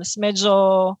schools,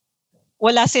 medyo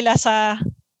wala sila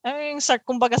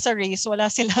kumbaga sa race, wala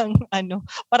silang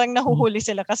parang nahuhuli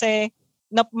sila kasi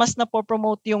mas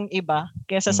napopromote yung iba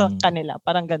kaysa sa kanila.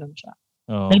 Parang ganun siya.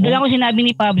 Dagdagan ko sinabi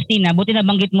ni Pabstin buti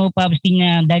nabanggit mo Pabstin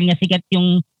na dahil nga sikat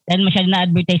dahil masyado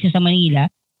na-advertise sa Manila,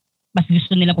 mas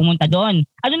gusto nila pumunta doon.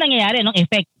 Ano nangyayari? Anong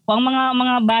effect? Kung ang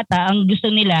mga bata, ang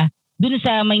gusto nila, doon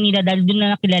sa Maynila dahil doon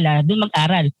na nakilala, doon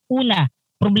mag-aral. Una,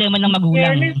 problema ng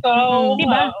magulang.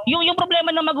 Diba? Yung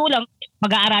problema ng magulang,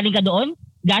 mag-aaralin ka doon,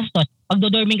 gastos.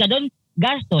 Pagdodorming ka doon,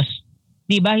 gastos.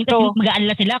 Diba? Hindi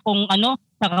mag-aalala sila kung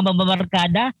sa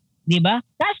kababarkada, diba?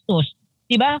 Gastos.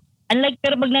 Diba? Unlike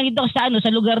pero pag nandito sa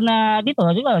sa lugar na dito,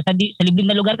 diba? Sa liblib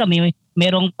na lugar kami,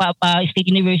 merong state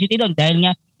university doon dahil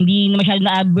nga hindi na masyado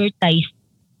na-advertise,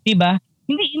 diba?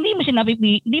 Hindi mo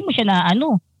siya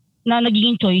na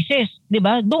nagiging choices,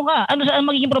 diba? Doon ka, saan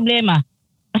magiging problema?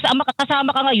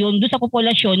 Kasama ka ngayon doon sa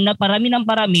populasyon na parami ng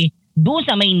parami doon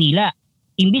sa Maynila.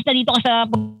 Imbis na dito ka sa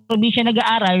probinsya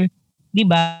nag-aaral,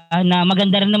 diba, na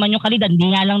maganda rin naman yung kalidad,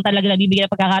 hindi nga lang talaga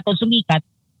nabibigyan ng pagkakataon sumikat,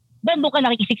 doon ka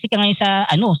nakikisiksik ka ngayon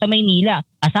sa Maynila.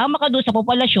 Kasama ka doon sa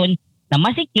populasyon na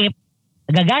masikip,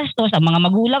 nagagastos ang mga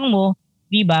magulang mo,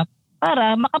 diba,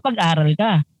 para makapag-aral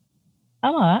ka.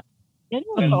 Tama? Yan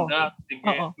mo.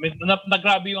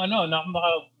 Nagrabe yung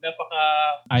napaka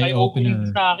eye-opening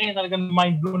sa akin. Talagang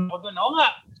mind-blown ako doon. Oo nga.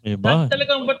 Diba?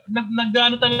 Talagang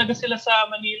nag-ano talaga sila sa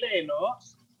Manila no?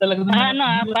 Talagang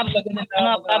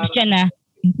Pabs yan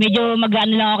medyo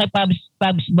mag-ano lang ako kay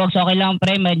Pabs Box. Okay lang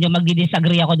pre, medyo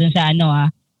magdi-disagree ako dun sa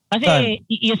Kasi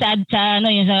yung sa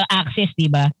access,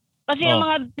 diba? Kasi ang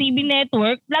mga TV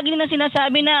network, lagi nila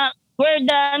sinasabi na we're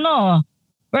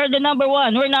the number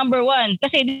one.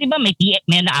 Kasi di ba may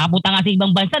nakapunta nga sa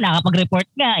ibang bansa, nakapag-report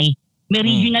nga eh. May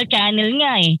regional channel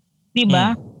nga eh. Di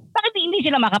ba? Bakit hindi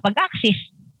sila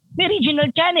makapag-access? May regional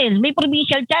channel, may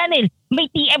provincial channel, may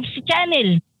TFC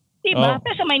channel. Di ba?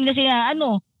 Pero sa Manila sila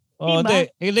diba?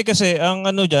 Hindi kasi ang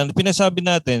diyan, pinasabi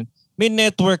natin, may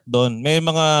network doon, may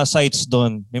mga sites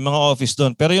doon, may mga office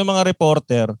doon. Pero yung mga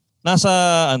reporter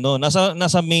nasa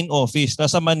main office,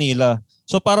 nasa Manila.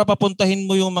 So para papuntahin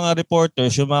mo yung mga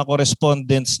reporters, yung mga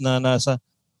correspondents na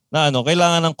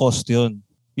kailangan ng cost yun.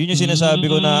 Yun yung sinasabi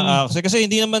ko na kasi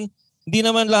hindi naman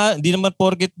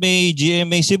porket may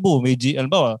GMA Cebu, may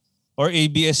or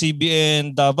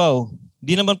ABS-CBN Davao.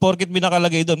 Hindi naman porket may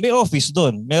nakalagay doon. May office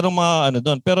doon. Merong mga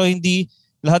doon. Pero hindi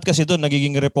lahat kasi doon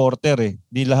nagiging reporter eh.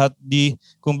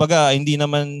 Kumbaga hindi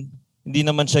naman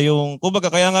siya yung kumbaga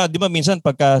kaya nga 'di ba minsan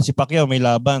pagka si Pacquiao may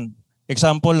laban.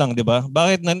 Example lang 'di ba?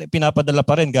 Bakit pinapadala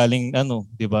pa rin galing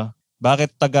 'di ba?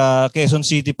 Bakit taga Quezon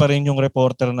City pa rin yung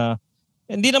reporter na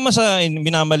hindi naman sa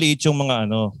minamaliit yung mga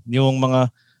yung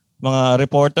mga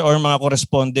reporter or mga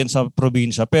correspondent sa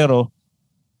probinsya pero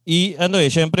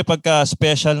syempre pagka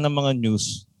special na mga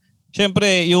news,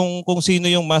 syempre yung kung sino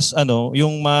yung mas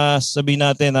sabihin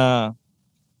natin na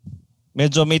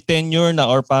medyo may tenure na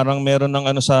or parang meron ng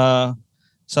sa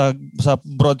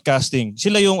broadcasting.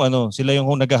 Sila yung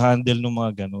nag-handle ng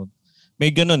mga ganun.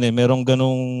 May ganun merong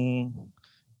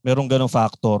ganung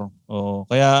factor.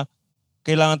 Kaya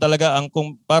kailangan talaga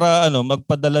para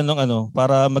magpadala ng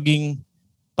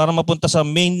para mapunta sa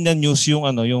main na news yung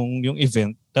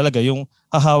event talaga yung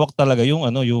hahawak talaga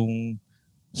yung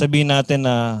sabihin natin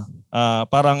na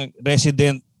parang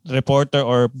resident reporter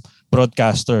or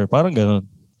broadcaster, parang gano'n.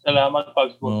 Salamat,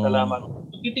 Pagsbook. Salamat.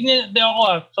 Titingnan din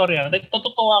ako, sorry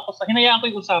natutuwa ako hinayaan ko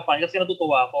yung usapan kasi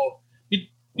natutuwa ako.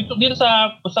 Dito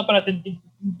sa usapan natin,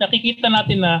 nakikita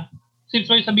natin na,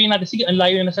 sabihin natin, sige, ang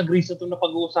layo na sa Greece ito na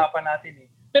pag-uusapan natin eh.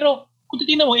 Pero, kung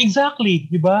titingnan mo, exactly,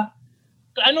 di ba?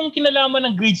 Anong kinalaman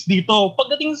ng grades dito?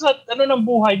 Pagdating sa ng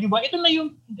buhay, di ba? Ito na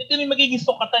yung magiging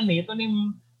sukatan eh. Ito na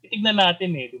yung titignan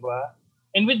natin eh, di ba?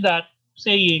 And with that,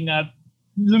 saying,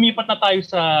 lumipat na tayo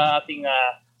sa ating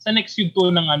sa next yugto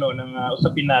ng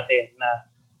usapin natin na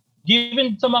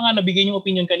given sa mga nabigay yung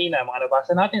opinion kanina, mga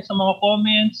nabasa natin sa mga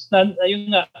comments,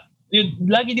 ayun nga,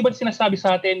 lagi di ba sinasabi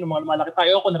sa atin, nung mga malaki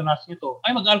tayo, kung naranasan nyo to,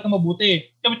 ay mag-aaral ka mabuti.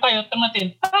 Kami tayo, tanong natin,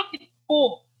 bakit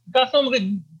po?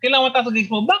 Kailangan tayo sa grades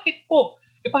mo, bakit po?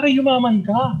 Para yumaman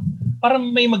ka. Para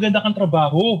may maganda kang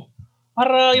trabaho.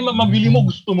 Para mabili mo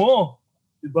gusto mo.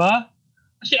 Diba?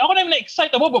 Kasi ako na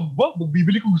na-excite.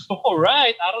 Magbibili ko gusto ko.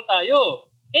 Right? Aral tayo.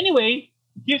 Anyway,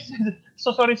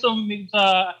 so sorry sa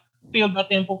failed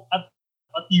attempt at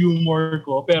humor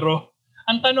ko. Pero,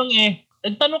 ang tanong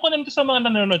ko naman sa mga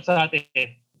nanonood sa atin.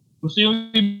 Gusto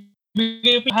yung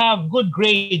have good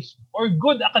grades or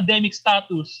good academic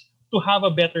status to have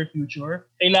a better future?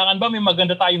 Kailangan ba may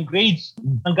maganda tayong grades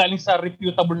nang galing sa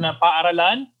reputable na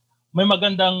paaralan? May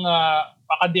magandang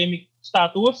academic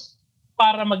status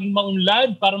para maging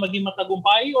maunlad, para maging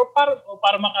matagumpay, or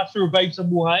para maka-survive sa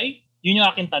buhay? Yun yung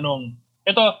aking tanong.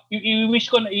 Ito,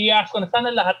 i-ask ko na sana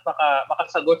lahat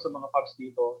makasagot sa mga Pubs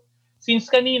dito.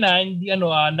 Since kanina, hindi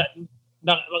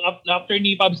after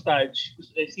ni Pubs Taj,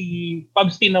 si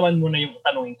Pubs Tin naman muna yung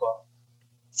tanongin ko.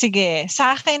 Sige,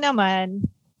 sa akin naman,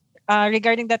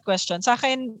 regarding that question, sa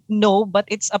akin, no, but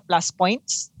it's a plus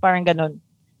points. Parang ganun.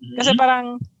 Kasi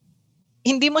parang,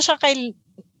 hindi mo siya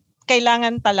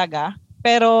kailangan talaga,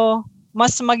 pero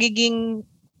mas magiging,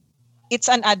 it's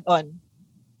an add-on.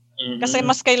 Kasi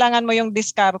mas kailangan mo yung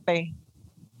diskarte.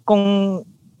 Kung,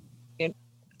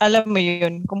 alam mo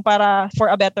yun, kung para for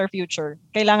a better future,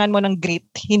 kailangan mo ng grit.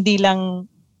 Hindi lang,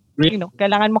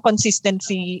 kailangan mo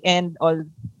consistency and all.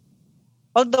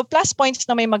 Although plus points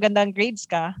na may magandang grades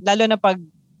ka, lalo na pag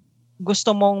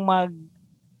gusto mong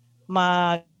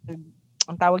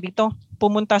ang tawag dito,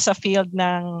 pumunta sa field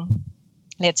ng,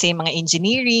 let's say, mga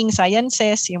engineering,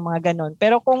 sciences, yung mga ganun.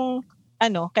 Pero kung,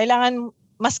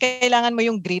 mas kailangan mo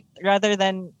yung grit rather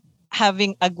than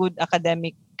having a good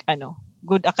academic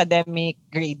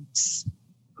grades.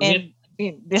 And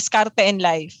diskarte in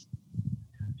life.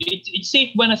 It's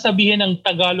safe ba na sabihin ng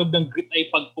Tagalog ng grit ay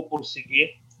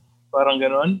pagpupursige? Parang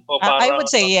ganon? O parang, I would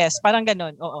say yes. Parang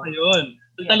ganon. Oo. Ayun.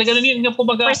 Yes. Talaga na yung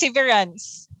kumbaga...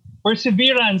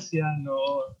 Perseverance, yan.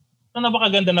 No?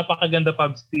 Napakaganda,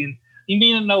 Pubs Tin.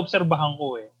 Hindi na naobserbahan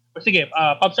ko eh. Pero sige,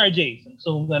 Pubs RJ.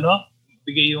 So,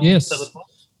 bigay yung sagot mo?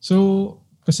 So,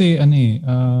 kasi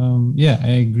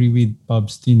I agree with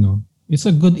Pubs Tin, no? It's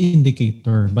a good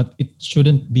indicator, but it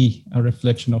shouldn't be a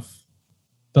reflection of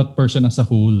that person as a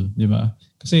whole, di ba?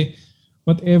 Kasi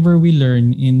whatever we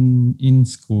learn in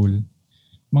school,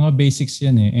 mga basics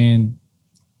yan eh. And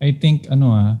I think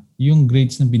yung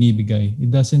grades na binibigay,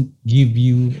 it doesn't give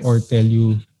you or tell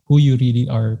you who you really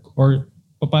are or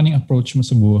paano yung approach mo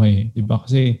sa buhay. Diba?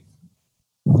 Kasi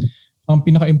ang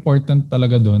pinaka-important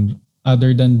talaga doon,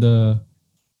 other than the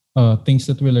things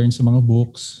that we learn sa mga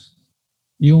books,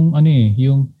 yung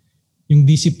yung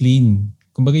discipline.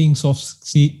 Kumbaga yung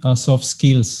soft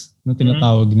skills na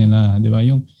tinatawag nila. Diba?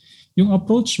 Yung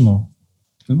approach mo.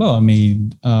 Diba? May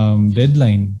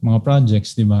deadline, mga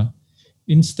projects, diba?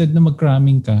 Instead na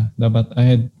mag-cramming ka, dapat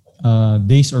ahead,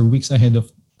 days or weeks ahead of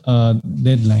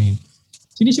deadline,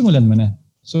 sinisimulan mo na.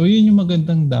 So yun yung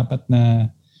magandang dapat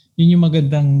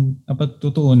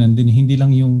tutuunan din. Hindi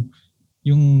lang yung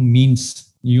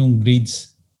means, yung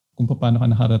grades, kung paano ka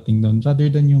nakarating doon, rather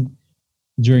than yung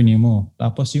journey mo.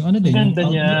 Tapos yung din, ganda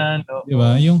yung niyan.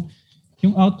 Diba?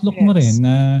 Yung outlook mo rin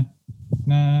na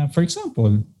for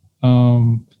example,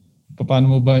 paano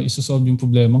mo ba isosolve yung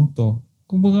problemang to?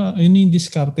 Kumbaga, yun yung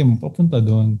diskarte mo, papunta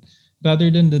doon. Rather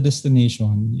than the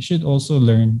destination, you should also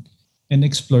learn and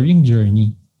explore yung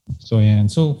journey. So,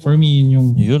 yan. So, for me,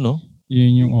 yun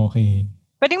yung okay.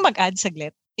 Pwedeng mag-add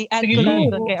saglit? I-add Sige, ko lang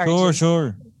doon kay RJ.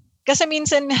 Sure. Kasi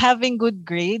minsan having good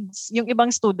grades, yung ibang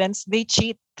students, they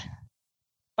cheat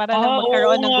para lang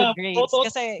magkaroon ng good grades.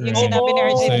 Kasi yung sinabi ni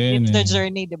RJ, it's the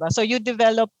journey, di ba? So, you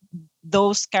develop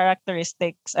those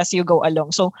characteristics as you go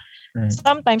along. So,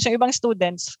 sometimes yung ibang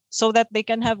students, so that they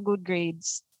can have good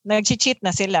grades, nag-cheat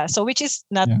na sila. So which is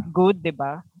not good, di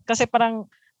ba? Kasi parang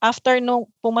after nung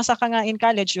pumasa ka nga in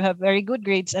college, you have very good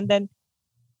grades, and then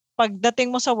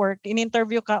pagdating mo sa work,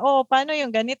 in-interview ka, paano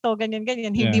yung ganito, ganyan,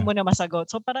 hindi mo na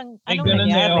masagot. So parang anong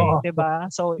nangyari, di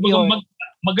ba? So yun.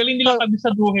 Magaling nila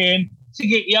kabisaduhin.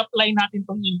 Sige, i-apply natin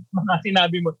tong mga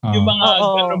sinabi mo. Yung mga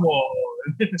mo.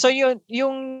 So yun,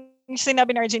 yung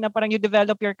sinabi ni RJ na parang you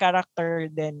develop your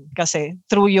character then kasi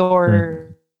through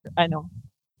your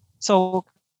so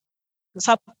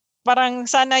parang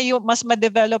sana mas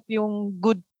ma-develop yung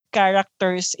good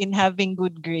characters in having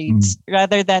good grades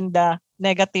rather than the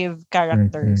negative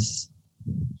characters.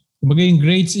 Kumbaga yung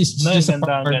grades is just a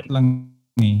part lang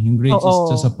eh. Yung grades is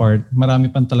just a part. Marami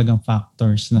pang talagang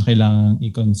factors na kailangang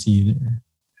i-consider.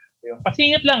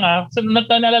 Pasingit lang so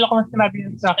naalala ko mas sinabi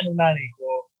sa akin ng nanay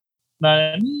ko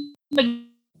na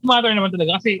nag-matter naman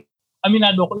talaga kasi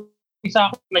aminado ko, isa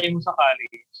ako play mo sa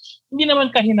college. Hindi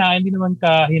naman kahinaan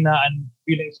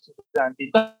bilang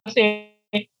estudyante. Kasi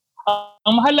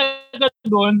ang mahalaga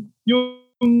doon, yung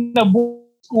nabuo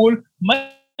school,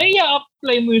 may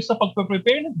i-apply mo yung sa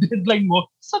pagpe-prepare ng deadline mo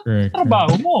sa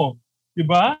trabaho mo.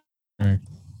 Diba?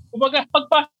 Kumbaga,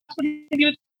 pagpasok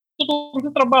hindi tutulong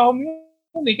sa trabaho mo,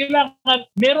 kailangan,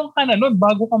 meron ka na nun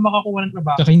bago ka makakuha ng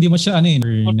trabaho. Saka hindi mo siya,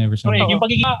 never siya. Yung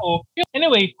pagiging ako.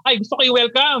 Anyway, gusto ko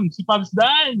i-welcome si Pops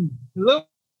Dan. Hello,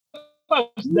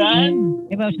 Pops Dan.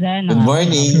 Hey, Pops Dan. Good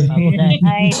morning.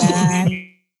 Hi, Dan.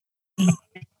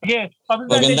 Okay, Pops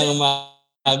Dan. Magandang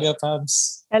umaga,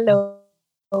 Pops. Hello.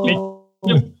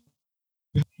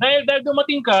 Dahil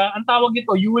dumating ka, ang tawag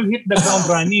nito, you will hit the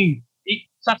ground running.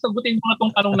 Sasagutin mo na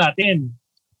itong tanong natin.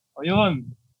 O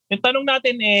yun. Yung tanong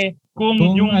natin kung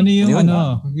yung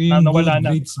good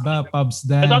grades ba, Pops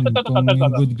Dan? Kung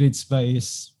yung good grades ba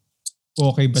is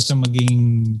okay ba siya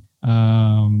maging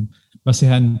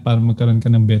basehan para magkaroon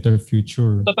ka ng better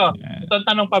future? Ito ang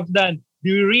tanong, Pops Dan.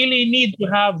 Do you really need to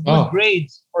have good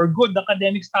grades or good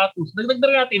academic status? Dagdag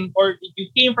natin, or if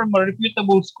you came from a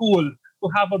reputable school to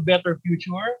have a better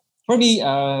future? For me,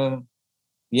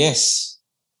 yes.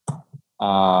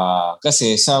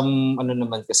 Kasi some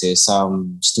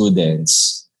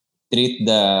students treat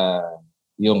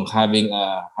yung having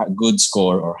a good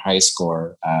score or high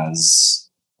score as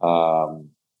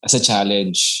a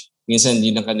challenge. Minsan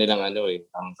yun ang kanilang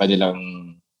ang kanilang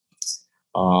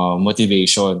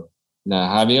motivation na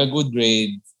having a good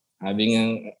grade, having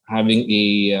a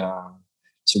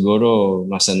siguro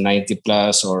nasa 90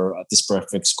 plus or at least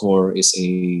perfect score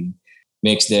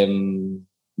makes them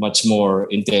much more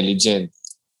intelligent.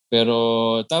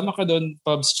 Pero tama ka doon,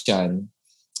 Pubs Chan,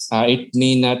 it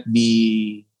may not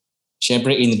be,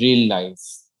 syempre in real life,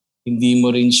 hindi mo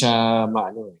rin siya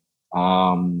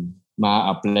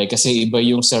ma-apply. Kasi iba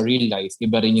yung sa real life,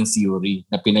 iba rin yung theory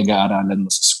na pinag-aaralan mo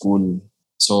sa school.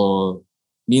 So,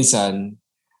 minsan,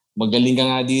 magaling ka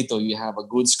nga dito, you have a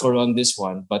good score on this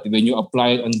one, but when you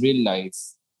apply it on real life,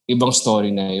 ibang story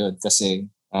na yun. Kasi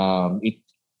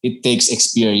it takes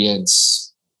experience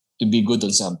to be good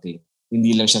on something.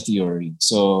 Hindi lang siya theory.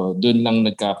 So, doon lang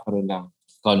nagkakaroon ng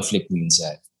conflict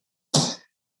minsan.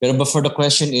 Pero but for the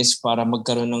question is, para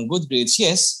magkaroon ng good grades,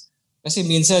 yes. Kasi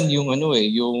minsan yung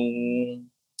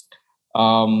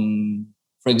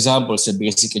For example, sa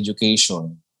basic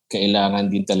education, kailangan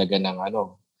din talaga ng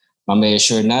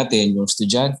ma-measure natin yung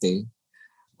estudyante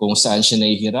kung saan siya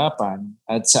nahihirapan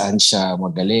at saan siya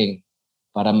magaling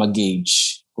para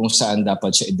mag-gauge kung saan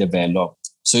dapat siya i-develop.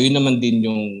 So yun naman din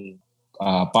yung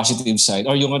positive side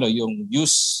or yung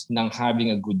use ng having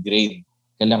a good grade.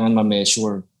 Kailangan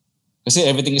ma-measure. Kasi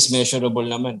everything is measurable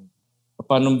naman.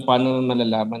 Paano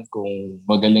malalaman kung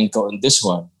magaling ka on this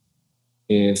one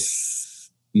if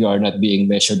you are not being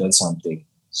measured on something?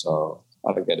 So,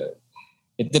 parang ganun.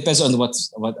 It depends on what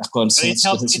a concept. It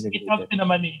helps din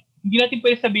naman eh. Hindi natin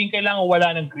pwede sabihin kailangan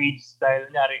wala ng grades dahil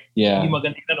hindi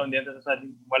maganda na noon.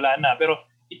 Wala na. Pero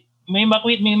may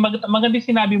magandang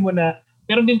sinabi mo na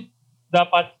pero din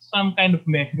dapat some kind of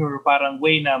measure, parang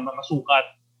way na masukat.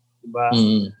 Diba?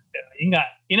 Yun nga,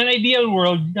 in an ideal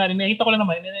world, nakita ko lang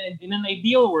naman, in an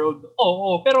ideal world,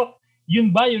 pero yun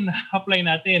ba yung na-apply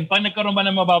natin? Pag nagkaroon ba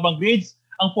ng mababang grades,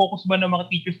 ang focus ba ng mga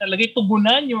teachers talaga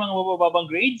tugunan yung mga mababang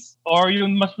grades? Or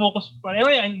yung mas focus pa?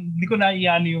 Hindi ko na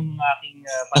iyan yung aking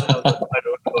pananaw.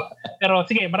 Pero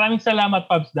sige, maraming salamat,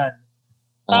 Pabs Dan.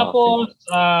 Tapos,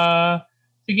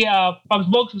 sige, Pabs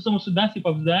Bogs, gusto mo sudan si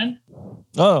Pabs Dan?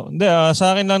 Hindi.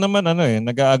 Sa akin lang naman,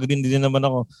 nag-a-agree din naman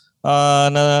ako.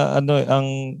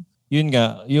 Yun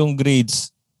nga, yung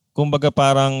grades, kumbaga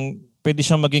parang pwede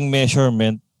siyang maging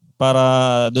measurement para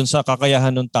dun sa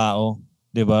kakayahan ng tao.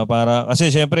 'Di ba?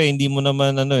 Kasi syempre hindi mo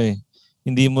naman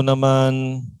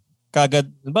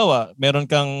kagad, bawa, meron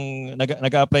kang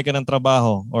nag-a-apply ka ng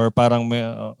trabaho or parang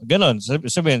ganon,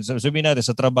 sabihin natin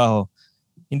sa trabaho.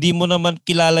 Hindi mo naman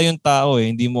kilala yung tao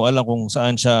hindi mo alam kung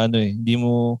saan siya hindi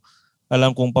mo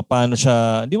alam kung paano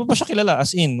siya, hindi mo pa siya kilala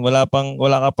as in, wala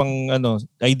ka pang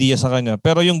idea sa kanya.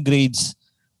 Pero yung grades,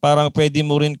 parang pwede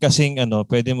mo rin kasing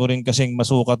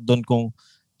masukat doon kung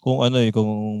kung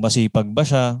masipag ba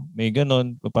siya, may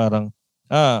ganon, parang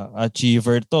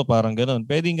achiever to, parang ganon.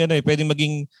 Pwedeng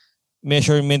maging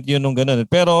measurement yun ng ganon.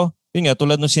 Pero yun nga,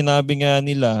 tulad ng sinabi nga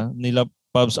nila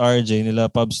Pubs RJ, nila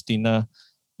Pubs T na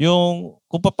yung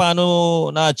kung paano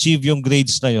na-achieve yung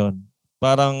grades na yon,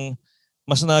 parang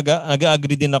mas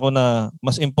nag-agree din ako na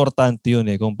mas importante yun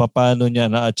kung paano niya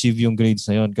na-achieve yung grades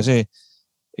na yon. Kasi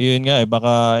yun nga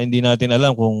baka hindi natin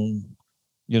alam kung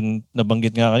yun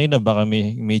nabanggit nga kanina, baka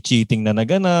may cheating na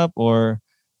naganap or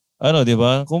di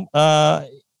ba?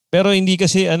 Pero hindi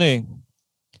kasi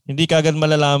hindi kagad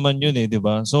malalaman yun di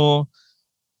ba? So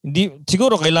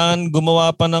siguro kailangan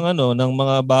gumawa pa ng ng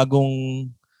mga bagong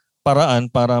paraan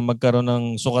para magkaroon ng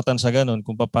sukatan sa ganun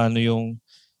kung paano yung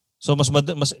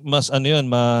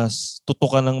mas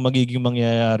tutukan ng magiging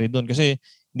mangyayari doon kasi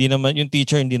hindi naman yung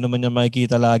teacher hindi naman niya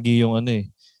makikita lagi yung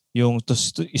yung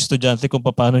estudyante kung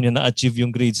paano niya na-achieve yung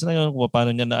grades na yun, kung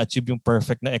paano niya na-achieve yung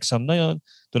perfect na exam na yun.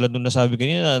 Tulad nung nasabi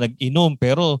kanina, nag-inom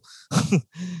pero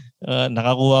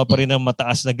nakakuha pa rin ng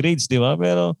mataas na grades, di ba?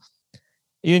 Pero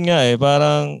yun nga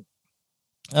parang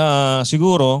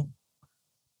siguro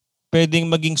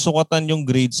pwedeng maging sukatan yung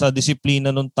grades sa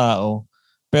disiplina ng tao.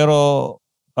 Pero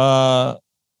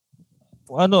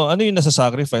ano yung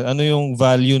nasa-sacrifice? Ano yung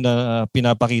value na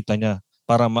pinapakita niya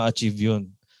para ma-achieve yun?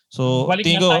 So,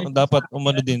 tingin ko dapat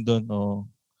umano din doon.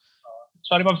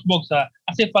 Sorry, Pops Bogs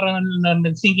kasi parang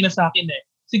nag-sync na sa akin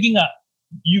Sige nga,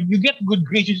 you get good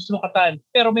grades yung sukatan,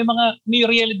 pero may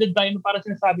realidad tayo para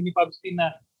sinasabi ni Pops T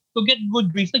na to get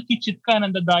good grades, nag-cheat ka,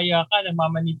 nandadaya ka,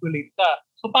 namamanipulate ka.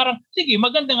 So parang, sige,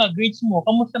 maganda nga grades mo,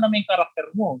 kamusta naman yung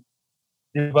karakter mo?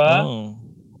 Diba?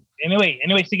 Anyway,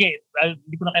 sige,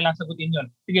 hindi ko na kailangan sagutin yun.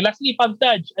 Sige, lastly, Pops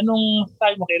Taj, anong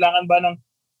sabi mo? Kailangan ba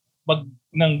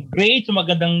ng grades o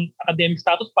magandang academic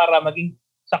status para maging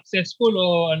successful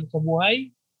o sa buhay?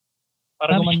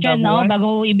 Para gumanda buhay?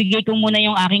 Bago ibigay ko muna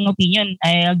yung aking opinion,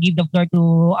 I'll give the floor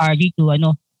to RG to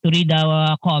read the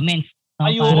comments.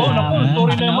 Ayun,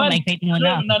 sorry naman. Ma-excite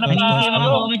muna.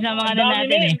 Comments na mga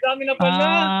natin Dami na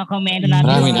pala. Komento natin.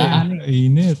 Marami na.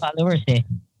 Init. Followers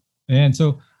Ayan,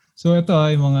 so ito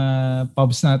ay mga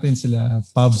pubs natin sila.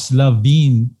 Pubs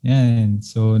Lavine. Yan.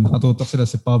 So nakatutok sila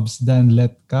si Pubs Dan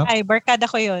Letcap. Ay, barkada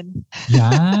ko yun.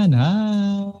 Yan.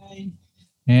 Hi.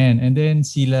 And then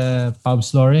sila Pubs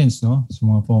Lawrence, no? So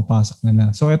mga pumapasok na.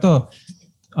 So ito,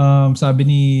 sabi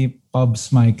ni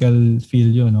Pubs Michael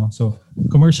Filio, no? So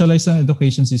commercialize ang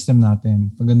education system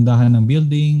natin. Pagandahan ng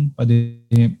building,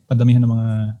 padamihan ng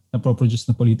mga naproproduce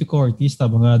na politiko, artista,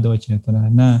 abogado, etc.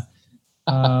 na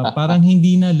parang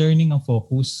hindi na learning ang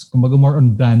focus. Kumbaga more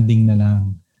on branding na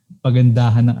lang.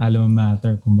 Pagandahan ng alma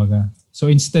mater, kumbaga. So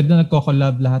instead na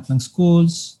nagko-collab lahat ng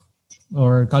schools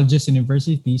or colleges,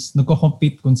 universities,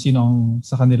 nagko-compete kung sino ang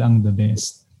sa kanila ang the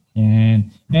best.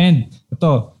 And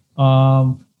ito,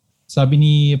 sabi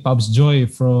ni Pops Joy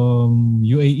from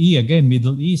UAE, again,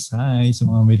 Middle East. Hi, sa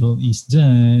mga Middle East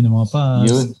dyan, mga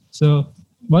Pops. Yun. So,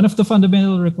 one of the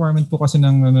fundamental requirement po kasi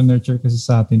ng nurture kasi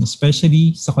sa atin,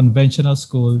 especially sa conventional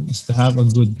school, is to have a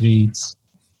good grades.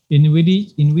 In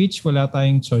which wala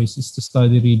tayong choice is to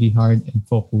study really hard and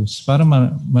focus para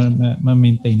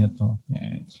ma-maintain ito.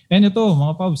 And ito,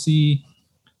 mga Pops, si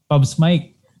Pops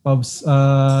Mike, Pops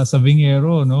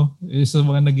Savingero, no? Isa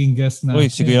mga naging guest na. Uy,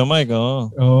 si Kuya Mike, oo.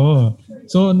 Oo.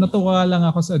 So, natuwa lang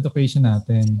ako sa education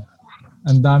natin.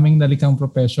 Ang daming nalikang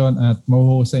profession at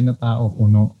mahuhusay na tao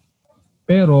puno.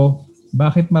 Pero,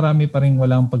 bakit marami pa rin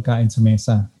walang pagkain sa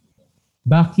mesa?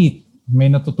 Bakit may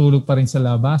natutulog pa rin sa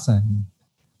labasan?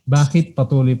 Bakit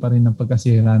patuloy pa rin ang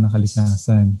pagkasira ng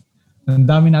kalikasan? Ang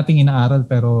dami nating inaaral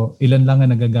pero ilan lang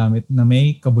ang nagagamit na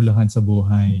may kabuluhan sa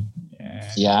buhay.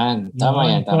 Yan. Tama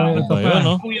yan. Tama. Ito pa. Ayun,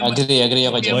 no? Agree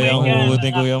ako dyan. O, yung hugot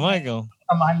ni Kuya Mike, oh.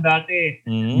 Samahan dati.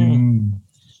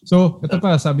 So, ito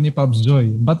pa, sabi ni Pops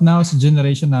Joy. But now, sa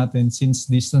generation natin, since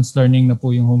distance learning na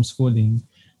po yung homeschooling,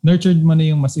 nurtured mo na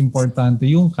yung mas importante,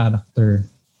 yung character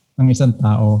ng isang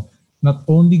tao. Not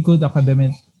only good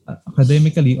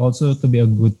academically, also to be a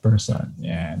good person.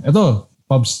 Yan. Ito,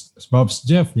 Pops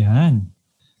Jeff, yan.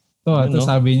 Ito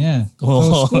sabi niya.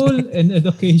 So, school and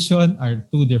education are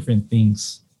two different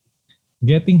things.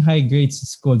 Getting high grades in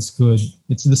school is good.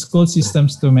 It's the school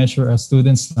systems to measure a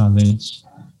student's knowledge.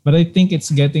 But I think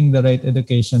it's getting the right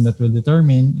education that will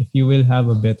determine if you will have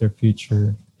a better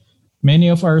future. Many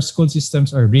of our school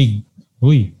systems are rigged.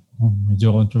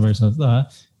 Medyo controversial ito, ha?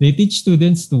 They teach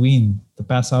students to win, to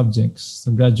pass subjects,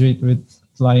 to graduate with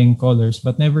flying colors,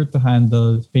 but never to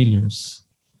handle failures.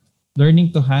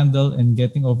 Learning to handle and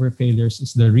getting over failures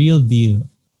is the real deal.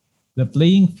 The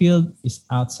playing field is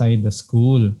outside the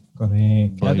school.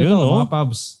 Correct. Kaya ito, mga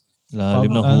Pubs.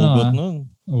 Lalim na hugot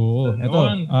nun. Oo. Ito.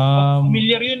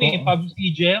 Familiar yun eh. Pubs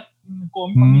Jeff.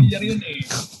 Familiar yun eh.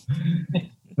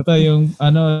 Ito yung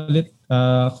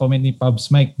comment ni Pubs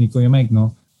Mike, ni Kuya Mike,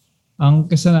 no? Ang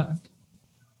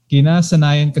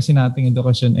kinasanayan kasi nating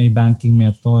edukasyon ay banking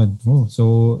method.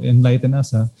 So, enlighten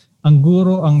us, ha? Ang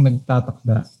guro ang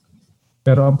nagtatakda.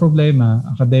 Pero ang problema,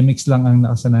 academics lang ang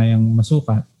nakasanayang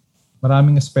masukat.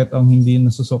 Maraming aspeto ang hindi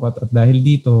nasusukat at dahil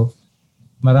dito,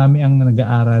 marami ang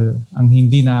nag-aaral ang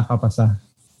hindi nakakapasa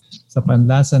sa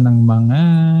panlasa ng mga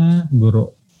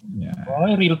guro. Yeah. Oh,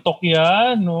 real talk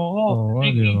yan. No? Oo,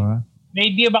 di ba?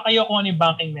 May idea ba kayo kung ano yung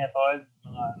banking method?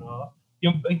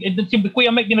 Yung si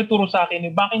Kuya Mike dinuturo sa akin,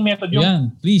 yung banking method yung...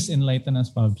 Yan, please enlighten us,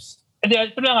 Pubs.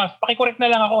 Ito lang pakicorrect na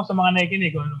lang ako sa mga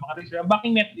nakikinig. Ang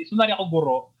banking method is, kunwari ako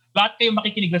guro, lahat kayo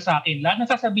makikinig na sa akin. Lahat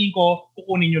ng sasabihin ko,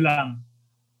 kukunin nyo lang.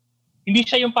 Hindi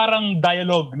siya yung parang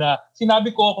dialogue na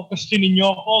sinabi ko, questionin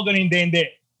nyo ako, ganun, hindi.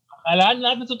 Lahat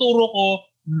ng tuturo ko,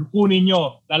 kunin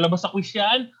nyo. Lalabas sa quiz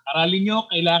yan, aralin nyo,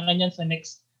 kailangan yan sa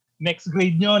next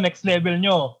grade nyo, next level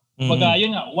nyo.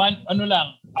 Yun nga,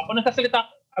 ako nagsasalita,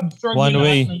 absorb one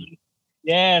way.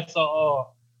 Yes, oo.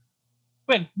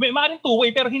 Well, may maaaring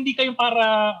two-way, pero hindi kayong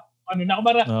para,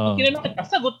 kinanong kita,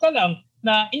 sagot ka lang,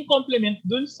 na in complement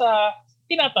dun sa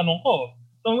tinatanong ko.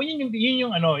 So yun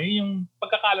yung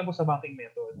pagkakalam ko sa banking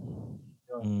method.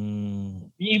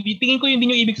 Tingin ko yun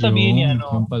din yung ibig sabihin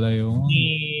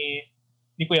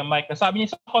ni Kuya Mike. Sabi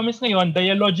niya sa comments ngayon,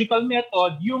 dialogical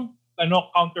method, yung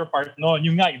counterpart noon,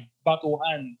 yung nga, yung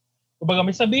batuhan. Kumbaga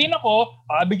may sabihin ako,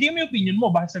 bigyan mo yung opinion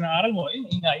mo, base sa naaral mo, yun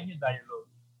yung dialogue.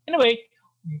 Anyway,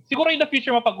 siguro in the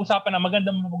future mapag-usapan na, maganda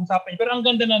mapag-usapan, pero ang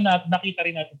ganda na nakita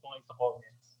rin natin ito ngayon sa comments.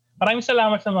 Maraming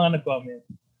salamat sa mga nag-comment.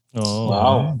 Oh,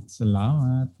 wow.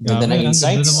 Salamat. Ganda ng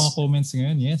insights. Ganda ng mga comments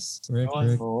ngayon. Yes,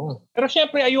 correct. Oh. Pero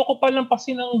syempre, ayoko pa lang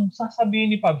pasin ang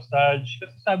sasabihin ni Pubs Taj.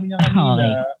 Kasi sabi niya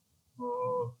kanina.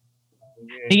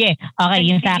 Sige, okay.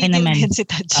 Yung sa akin naman.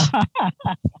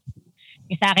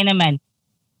 Yung sa akin naman,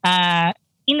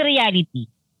 in reality,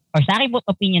 or sa akin po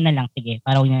opinion na lang, sige,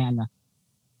 para huwag na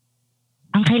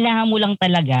ang kailangan mo lang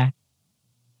talaga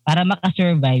para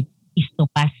makasurvive is to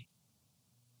pass.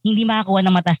 Hindi makakuha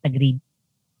ng mataas na grade.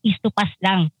 Is to pass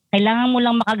lang. Kailangan mo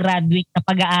lang makagraduate sa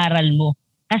pag-aaral mo.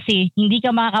 Kasi hindi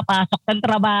ka makakapasok ng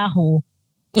trabaho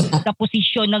sa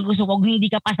posisyon na gusto ko. Kung hindi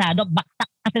ka pasado, baksak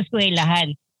ka sa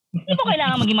eskwelahan. Hindi mo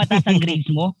kailangan maging mataas ang grades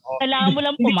mo. Kailangan mo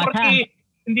lang pumasa.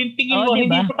 Hindi tingin mo, diba?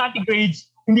 Hindi importante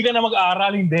grades. Hindi ka na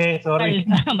mag-aaral, hindi. Sorry.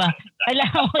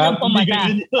 Kailangan mo lang pumasa.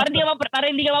 Para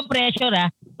hindi ka ma-pressure,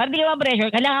 ha? Para hindi ka ma-pressure,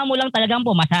 kailangan mo lang talagang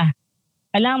pumasa.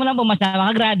 Kailangan mo lang pumasa,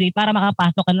 makagraduate para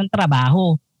makapasok ka ng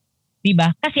trabaho.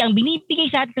 Diba? Kasi ang binibigay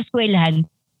sa atin sa eskwelahan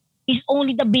is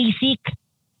only the basic.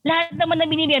 Lahat naman na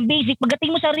binibigay, basic.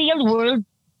 Pagdating mo sa real world,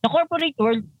 sa corporate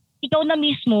world, ikaw na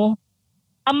mismo,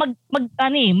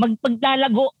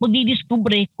 magpaglalago,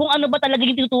 magdidiscover kung ano ba talaga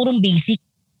yung tinuturong basic.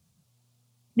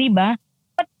 Diba?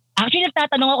 Actually,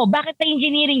 nagtatanong ako, bakit sa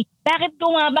engineering, bakit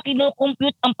ko nga ba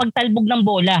kino-compute ang pagtalbog ng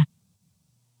bola?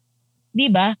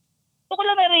 Diba? So ko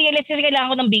lang na-realize kasi kailangan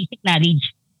ko ng basic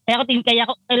knowledge.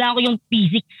 Kailangan ko yung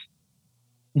physics.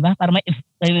 Diba? Para may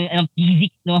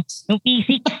physics, no? Yung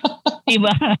physics.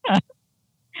 Diba?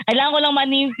 Kailangan ko lang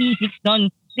yung physics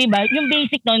nun. Diba? Yung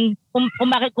basic nun, kung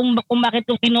bakit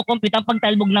ko kino-compute ang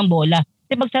pagtalbog ng bola.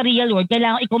 Kasi pag sa real world,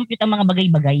 kailangan i-compute ang mga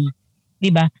bagay-bagay.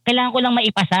 Diba? Kailangan ko lang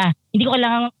maipasa. Hindi ko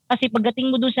kailangan, kasi pagdating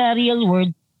mo doon sa real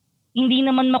world, hindi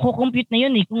naman makukompute na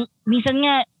yun eh. Kung minsan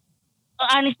nga,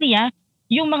 honestly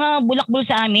yung mga bulakbol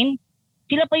sa amin,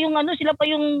 sila pa yung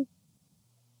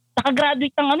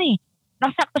nakagraduate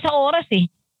ng sakto sa oras eh.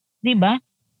 Diba?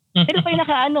 Sila pa yung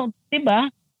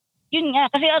diba? Yun nga,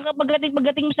 kasi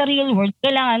pagdating mo sa real world,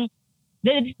 kailangan,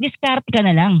 diskarte ka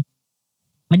na lang.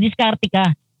 Madiskarte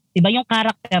ka. Diba? Yung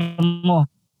character mo.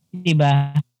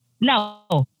 Diba? Now,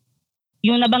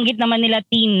 yung nabanggit naman nila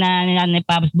team na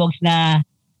Pops Box na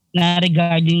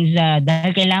regarding sa,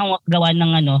 dahil kailangan magawa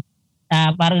ng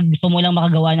para gusto mo lang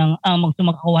makakuha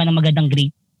ng magandang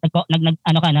grade.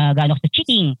 Nag-ano sa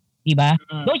cheating. Diba?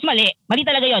 Those mali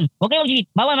talaga yon. Huwag kayong cheat.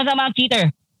 Bawal masama ang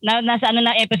cheater. Nasa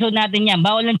na episode natin yan.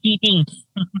 Bawal ng cheating.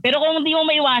 Pero kung hindi mo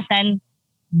maiwasan,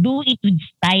 do it with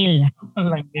style.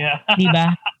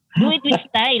 Diba? Do it with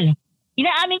style.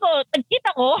 Inaamin ko, nag-cheat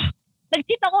ako,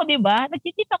 diba?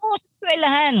 Nag-cheat ako sa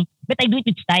eskwelahan. But I do it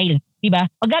with style. Diba?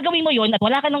 Pag gagawin mo yon at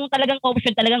wala ka nung talagang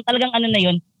option, talagang na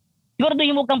yon, siguro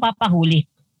doon yung huwag kang papahuli.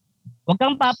 Huwag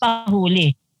kang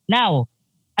papahuli. Now,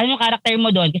 ano yung character mo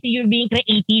doon? Kasi you're being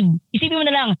creative. Isipin mo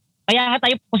na lang, kaya nga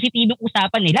tayo positibong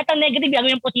usapan eh. Lahat ng negative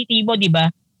gagawin yung positibo, di ba?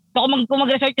 So kung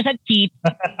mag-resort ka sa cheat,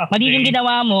 magiging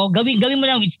ginawa mo, gawin mo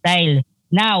lang with style.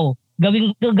 Now,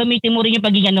 gamitin mo rin yung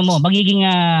pagiging magiging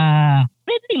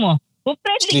friendly mo. Kung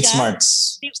friendly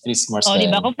Street smarts. Oh, di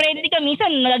ba? Kung friendly ka, minsan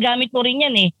nagagamit mo rin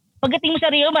yan eh. Pagdating mo sa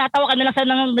real, matawa ka na lang sa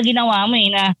ginawa mo eh,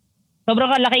 na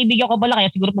sobrang kaibigan ko pala kaya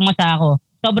siguro pumasa ako.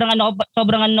 Sobrang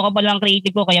ko pala ang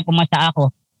creative ko kaya pumasa ako.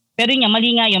 Pero yun nga,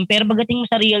 mali nga yun. Pero pagdating mo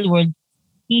sa real world,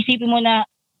 isipin mo na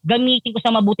gamitin ko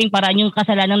sa mabuting paraan yung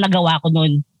kasalanan nagawa ko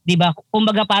noon. 'Di ba?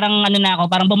 Kumbaga parang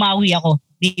parang bumawi ako,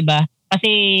 'di ba? Kasi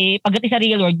pagdating sa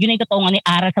real world, yun yung totoong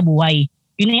aral sa buhay.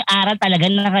 Yun yung aral talaga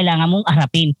na kailangan mong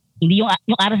harapin. Hindi yung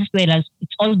aral sa eskwela,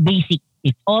 it's all basic.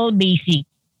 It's all basic.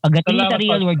 Pagdating mo sa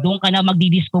real world, doon ka na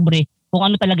magdidiscover kung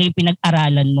ano talaga yung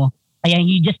pinag-aralan mo. Kaya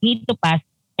you just need to pass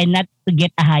and not to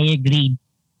get a higher grade.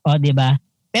 O, 'di ba?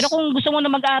 Pero kung gusto mo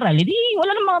na mag-aral, hindi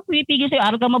wala namang pipigil sa'yo,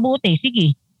 aral ka mabuti.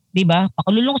 Sige. 'Di ba?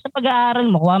 Pakululong ka sa pag-aaral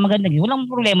mo, kuha maganda.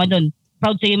 Walang problema doon.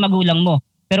 Proud sa iyo magulang mo.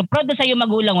 Pero proud sa iyo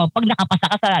magulang mo pag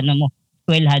nakapasa ka sa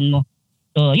eskwelahan mo.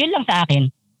 So, 'yun lang sa akin.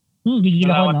 Gigil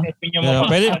ako, no?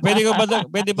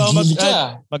 Pwede ba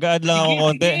mag-add lang ako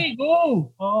konti? Sige,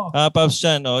 go! Pops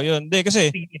Chan, yun. Hindi,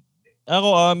 kasi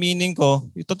ako, meaning ko,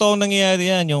 totoong nangyayari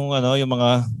yan, yung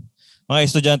mga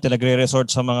estudyante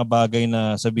nagre-resort sa mga bagay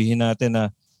na sabihin natin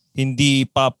na hindi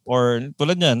pop or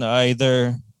tulad yan,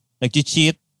 either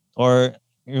nag-cheat or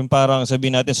yung parang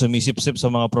sabihin natin sumisip-sip sa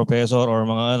mga professor or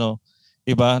mga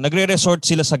diba? Nagre-resort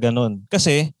sila sa ganun.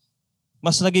 Kasi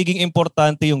mas nagiging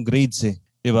importante yung grades eh.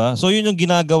 Diba? So yun yung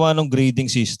ginagawa ng grading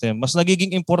system. Mas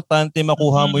nagiging importante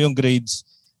makuha mo yung grades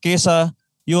kaysa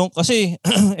yung, kasi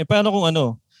paano kung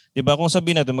diba? Kung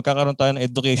sabihin natin magkakaroon tayo ng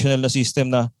educational na system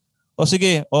na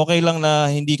sige, okay lang na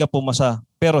hindi ka pumasa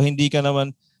pero hindi ka naman,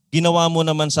 ginawa mo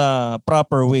naman sa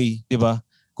proper way, diba?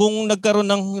 Kung nagkaroon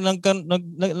ng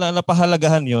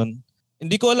napahalagahan yon,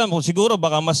 hindi ko alam kung siguro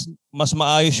baka mas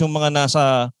maayos yung mga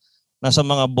nasa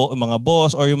mga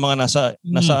boss or yung mga nasa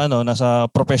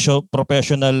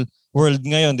professional world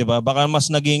ngayon, 'di ba? Baka mas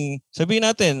naging, sabihin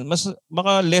natin, mas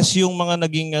baka less yung mga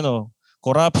naging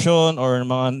corruption or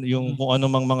mga yung kung ano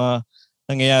mang mga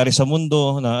nangyayari sa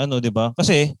mundo na 'di ba?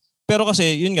 Kasi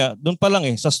yun nga, doon pa lang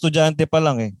sa estudyante pa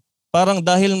lang parang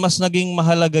dahil mas naging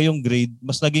mahalaga yung grade,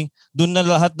 mas naging doon na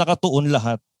lahat nakatuon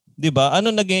lahat. 'Di ba?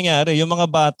 Ano nangyayari? Yung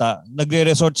mga bata,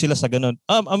 nagre-resort sila sa ganun.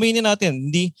 Aminin natin,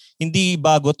 hindi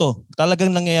bago 'to.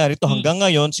 Talagang nangyayari 'to hanggang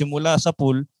ngayon, simula sa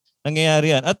pool,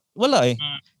 nangyayari 'yan. At wala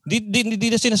Hindi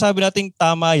na sinasabi nating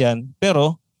tama 'yan,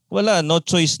 pero wala, no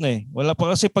choice na Wala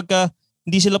pa kasi pagka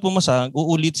hindi sila pumasa,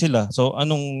 uulit sila. So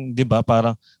anong, 'di ba,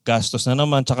 parang gastos na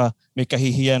naman, tsaka may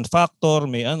kahihiyan factor,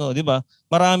 may 'di ba?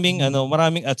 Maraming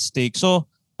at stake. So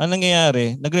anong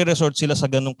nangyayari? Nagre-resort sila sa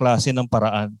ganung klase ng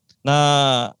paraan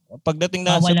na pagdating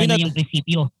na sabihin natin yung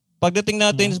prinsipyo.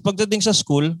 Pagdating sa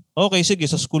school, okay, sige,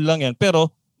 sa school lang 'yan,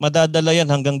 pero madadala 'yan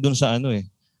hanggang dun sa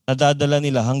nadadala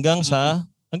nila hanggang sa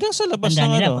Hanggang sa labas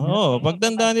Tanda ng nila,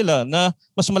 pagtanda nila na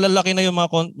mas malalaki na yung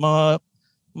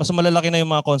mas malalaki na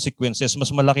yung mga consequences,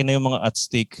 mas malaki na yung mga at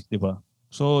stake, di ba?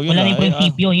 So, yun wala na lang. yung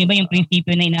prinsipyo. Yung iba yung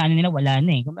prinsipyo na inaano nila, wala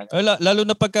na eh. Lalo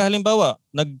na pagka halimbawa,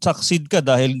 nag-succeed ka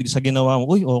dahil sa ginawa mo,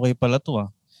 uy, okay pala to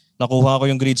ah. Nakuha ko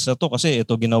yung grades na to kasi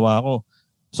ito ginawa ko.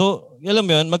 So, alam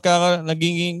mo yun,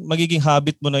 magiging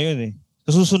habit mo na yun eh.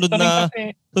 Sa susunod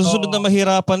na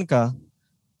mahirapan ka,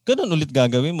 ganun ulit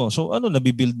gagawin mo. So,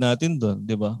 nabibuild natin doon,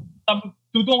 di ba?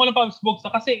 Tutulong ko lang pa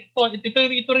kasi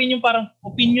ito rin yung parang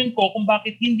opinion ko kung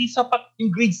bakit hindi sapat yung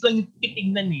grades lang yung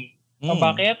titignan eh.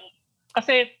 Bakit?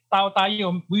 Kasi tao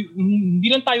tayo, we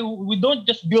don't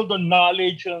just build on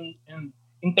knowledge and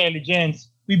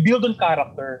intelligence. We build on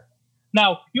character.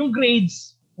 Now, yung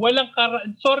grades, walang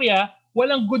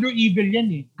good or evil yan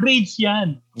eh. Grades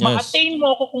yan. Yes. Ma-attain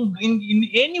mo ako kung in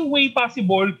any way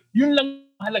possible, yun lang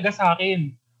halaga sa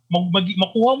akin.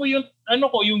 Makuha mo yung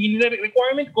yung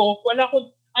requirement ko,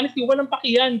 honestly, walang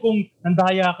pakiyan kung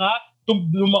nandaya ka,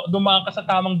 dumaan ka sa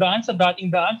tamang daan, sa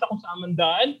dating daan, sa kung saan man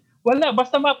daan. Wala,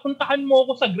 basta mapuntahan mo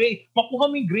ako sa grade, makuha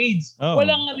mo yung grades. Oh.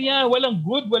 Walang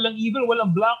good, walang evil,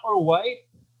 walang black or white.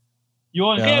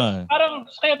 Yun. Yeah.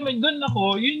 Kaya doon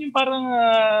ako, yun yung parang,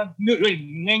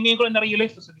 ngayon ko lang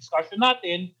na-realize sa discussion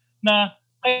natin, na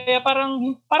kaya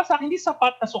para sa akin, hindi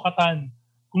sapat na sukatan.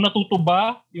 Kung natuto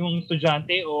ba yung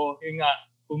estudyante o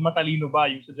kung matalino ba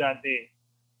yung estudyante.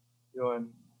 Yun.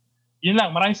 Yun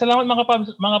lang. Maraming salamat mga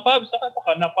Pabs.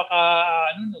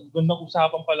 Gandang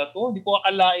usapan pala to. Hindi ko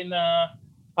akalain na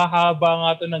kahaba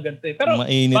nga to ng ganito. Pero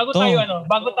mainit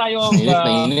bago tayo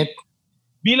mainit.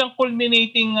 Bilang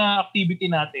culminating activity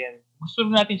natin, gusto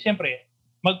natin siyempre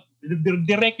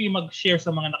directly mag-share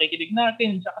sa mga nakikinig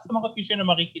natin at sa mga future na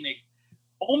makikinig.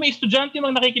 O kung may estudyante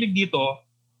mang nakikinig dito,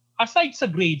 aside sa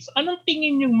grades, anong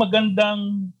tingin yung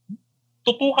magandang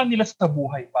tutukan nila sa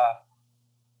buhay pa?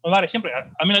 Kumari, siyempre,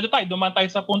 aminado tayo, dumaan tayo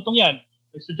sa puntong yan.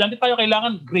 Estudyante tayo,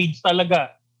 kailangan grades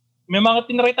talaga. May mga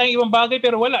tinaray tayong ibang bagay,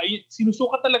 pero wala.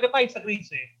 Sinusukat talaga tayo sa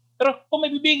grades eh. Pero kung may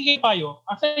bibigay tayo,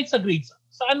 aside sa grades,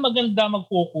 saan maganda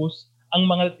mag-focus ang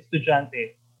mga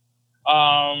estudyante?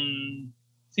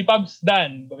 Si Pabs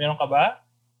Dan, meron ka ba?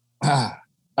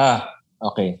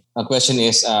 Okay. Ang question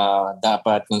is,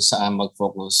 dapat kung saan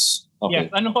mag-focus. Okay.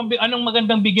 Yes. Anong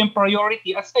magandang bigyan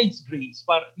priority aside grades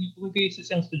para sa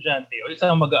isang estudyante o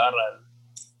isang mag-aaral?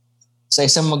 Sa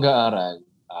isang mag-aaral,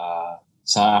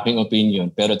 sa aking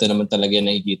opinion, pero ito naman talaga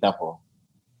nakikita ko,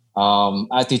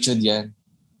 attitude yan.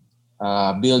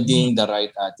 Building the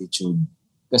right attitude.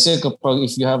 Kasi kapag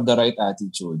if you have the right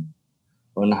attitude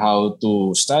on how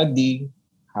to study,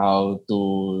 how to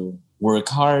work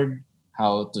hard,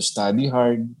 how to study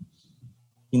hard,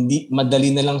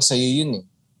 madali na lang sa'yo yun eh.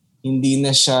 Hindi na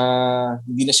siya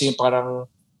yung parang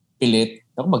pilit.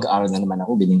 Ako mag-aaral na naman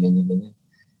ako, ganyan.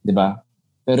 'Di ba?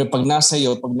 Pero pag nasa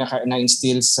iyo, pag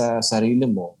na-instill sa sarili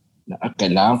mo, na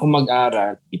kailangan ko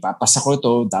mag-aral, ipapasa ko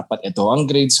to, dapat ito ang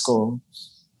grades ko.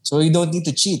 So you don't need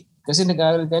to cheat kasi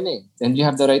nag-aaral ka na eh. And you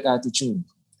have the right attitude.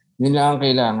 Yun lang ang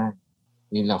kailangan.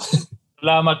 Yun lang.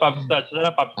 Salamat, Pabs Dan.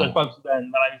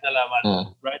 Maraming salamat.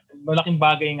 Right? Malaking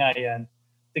bagay nga yan.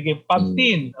 Sige, Pabs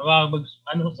Tin,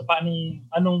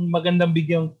 anong magandang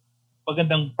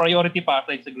priority pa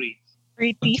aside sa grades?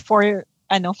 Priority for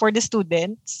the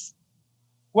students?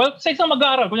 Well, sa isang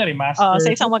mag-aaral, kunyari, master. Sa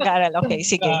isang mag-aaral. Okay,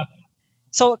 sige.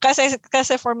 So, kasi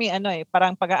for me,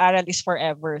 parang pag-aaral is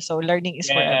forever. So, learning is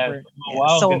forever.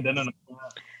 Wow, ganda nun.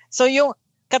 So, yung,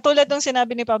 katulad ng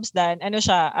sinabi ni Pabs Dan,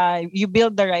 you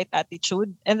build the right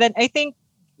attitude. And then, I think,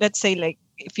 let's say, like,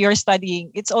 if you're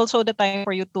studying, it's also the time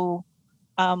for you to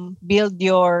build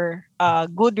your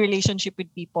good relationship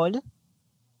with people.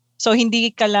 So,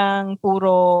 hindi ka lang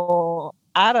puro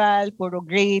aral, puro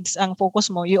grades ang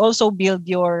focus mo. You also build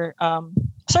your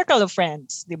circle of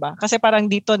friends, 'di ba? Kasi parang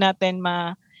dito natin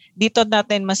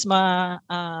mas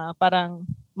parang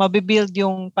mabibuild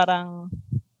yung parang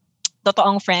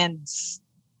totoong friends.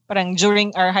 Parang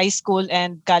during our high school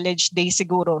and college days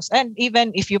siguro. And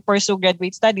even if you pursue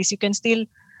graduate studies, you can still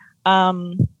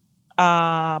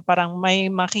parang may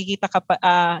makikita ka pa,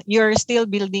 you're still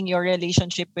building your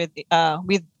relationship with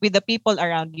the people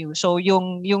around you. So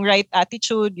yung right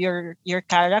attitude, your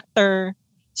character,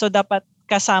 so dapat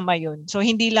kasama yun. So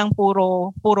hindi lang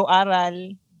puro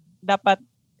aral, dapat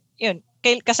yun.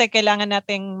 Kasi kailangan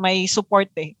nating may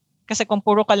support eh. Kasi kung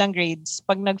puro ka lang grades,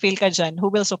 pag nag-fail ka dyan, who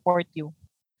will support you?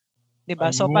 Diba?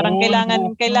 So parang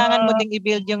kailangan mo ding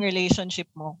i-build yung relationship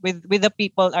mo with the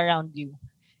people around you.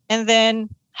 And then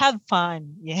have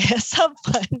fun. Yes, have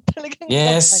fun. Talagang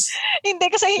yes. Fun. Hindi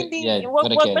kasi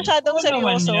wag masyadong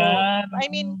seryoso.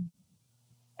 I mean,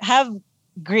 have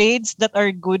grades that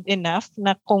are good enough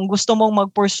na kung gusto mong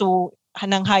mag-pursue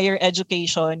ng higher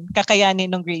education, kakayanin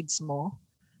ng grades mo.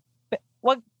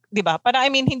 Wag, 'di ba? Para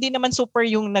hindi naman super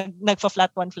yung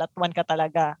nagfa-flat one ka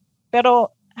talaga.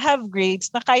 Pero have grades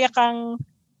na kaya kang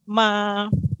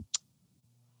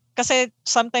kasi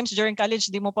sometimes during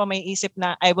college di mo pa may isip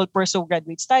na I will pursue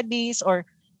graduate studies or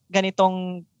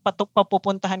ganitong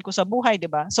papupuntahan ko sa buhay,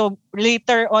 'di ba? So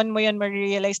later on mo yan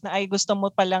ma-realize na ay gusto mo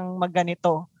palang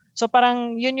magganito. So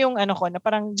parang yun yung ko na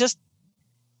parang just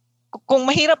kung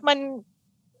mahirap man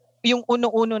yung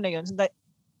uno-uno na yun,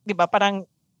 'di ba? Parang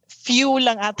few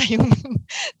lang ata yung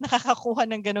nakakakuha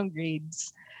ng ganong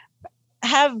grades.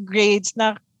 Have grades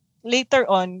na later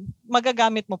on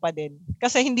magagamit mo pa din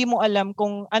kasi hindi mo alam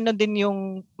kung ano din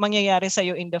yung mangyayari sa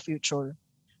iyo in the future.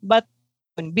 But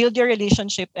build your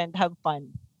relationship and have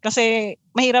fun. Kasi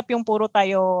mahirap yung puro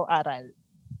tayo aral.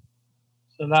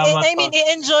 Salamat.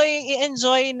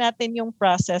 I-enjoy natin yung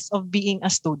process of being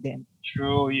a student.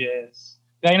 True, yes.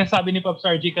 Gaya na sabi ni Pops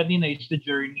RJ kanina, it's the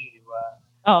journey, di ba?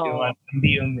 Oo.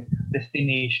 Hindi yung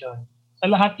destination. Sa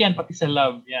lahat yan, pati sa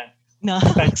love, yan. No.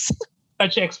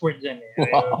 Touch expert dyan eh.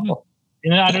 Wow.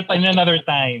 In another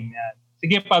time. Yan.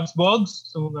 Sige, Pops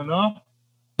Bogs. So,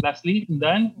 lastly,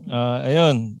 done?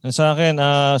 Ayun. Sa akin,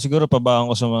 siguro pabaon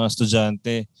ko sa mga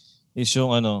estudyante is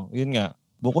yung yun nga,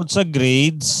 bukod sa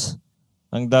grades,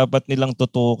 ang dapat nilang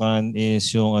tutukan is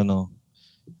yung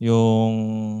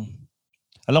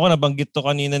alam ko nabanggit to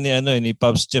kanina ni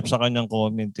Pops Chip sa kanyang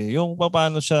comment eh. Yung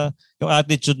paano siya, yung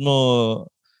attitude mo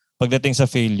pagdating sa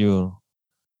failure.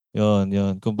 Yun.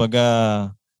 Kumbaga,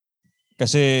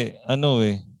 kasi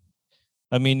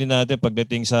aminin natin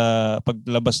pagdating sa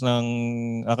paglabas ng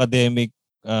academic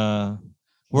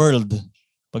world,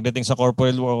 pagdating sa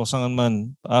corporate world o saan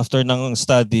man, after ng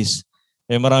studies,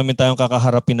 marami tayong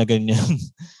kakaharapin na ganyan.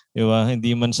 Di ba?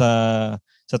 Hindi man sa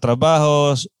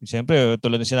trabaho, siyempre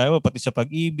tulad ng sinabi mo, pati sa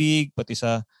pag-ibig, pati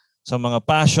sa mga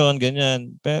passion,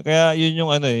 ganyan. Kaya yun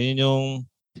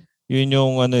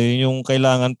yung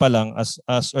kailangan pa lang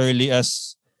as early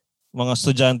as mga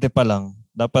estudyante pa lang,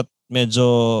 dapat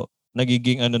medyo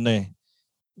nagiging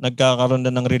nagkakaroon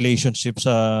na ng relationship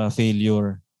sa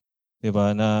failure. 'Di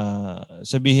ba? Na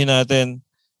sabihin natin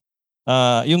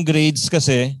yung grades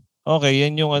kasi okay,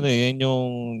 yan yung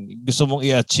gusto mong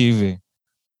i-achieve eh.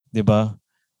 'Di ba?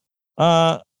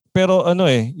 Pero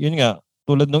yun nga,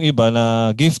 tulad nung iba na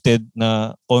gifted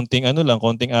na konting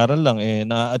aral lang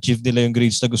na-achieve nila yung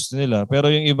grades na gusto nila. Pero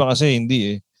yung iba kasi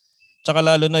hindi eh. Tsaka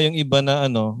lalo na yung iba na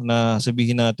na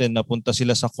sabihin natin napunta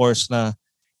sila sa course na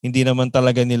hindi naman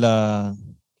talaga nila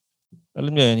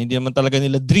hindi naman talaga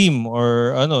nila dream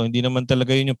or hindi naman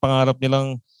talaga yun yung pangarap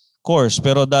nilang course.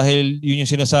 Pero dahil yun yung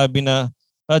sinasabi na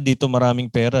dito maraming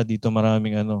pera, dito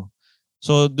maraming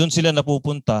So doon sila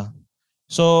napupunta.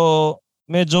 So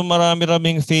medyo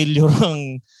marami-raming failure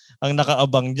ang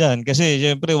nakaabang diyan kasi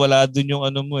syempre wala doon yung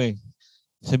mo eh.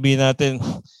 Sabihin natin,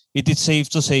 it is safe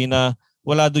to say na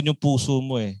wala doon yung puso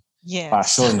mo eh. Yes.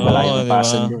 Passion, wala yung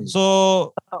passion doon. So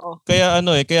kaya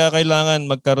kaya kailangan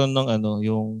magkaroon ng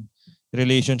yung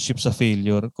relationship sa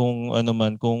failure kung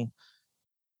kung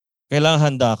kailangan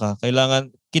handa ka,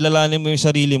 kailangan kilalanin mo yung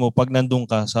sarili mo pag nandun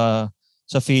ka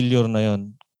sa failure na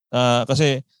yon.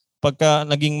 Kasi pagka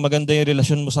naging maganda yung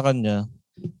relasyon mo sa kanya,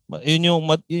 yun yung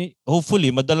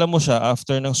hopefully madala mo siya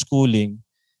after ng schooling.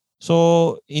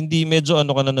 So hindi medyo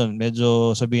ka na nun,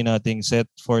 medyo sabihin nating set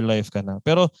for life ka na.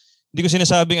 Pero hindi ko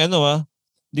sinasabing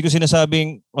hindi ko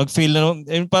sinasabing mag-fail na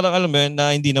parang alam mo yun,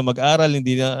 na hindi na mag-aral,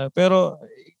 hindi na, pero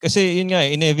kasi yun nga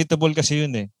inevitable kasi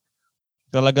yun eh.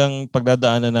 Talagang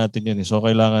pagdadaanan natin yun eh. So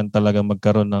kailangan talaga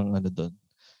magkaroon ng doon.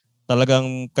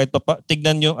 Talagang kahit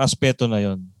tignan yung aspeto na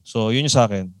yun. So yun yung sa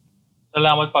akin.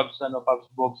 Salamat Pops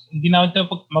Bogs. Hindi naman tayo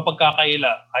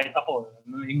mapagkakaila kahit ako.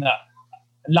 Nga,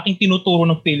 laking tinuturo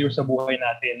ng failure sa buhay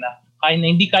natin na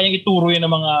hindi kayang ituro yan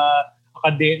ng mga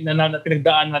na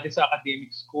pinagdaan natin sa academic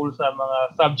school, sa mga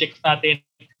subjects natin.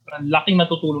 Laking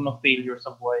natutulong ng failure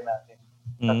sa buhay natin.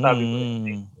 Nasabi ko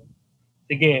yun.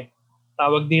 Sige,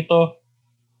 tawag dito.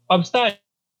 Pops Taj,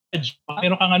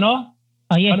 meron kang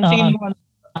yes. Anong tingin mo?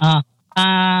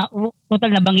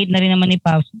 Total nabanggit na rin naman ni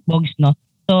Pops Bogs, no?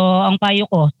 So, ang payo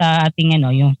ko sa ating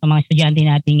yung sa mga estudyante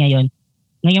natin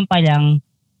ngayon pa lang,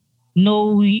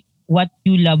 know what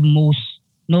you love most,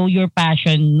 know your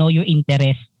passion, know your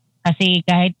interest. Kasi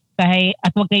kahit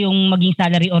at huwag kayong maging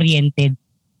salary oriented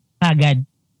agad.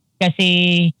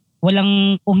 Kasi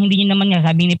kung hindi niyo naman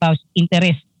sabi ni Pops,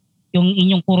 interest yung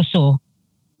inyong kurso,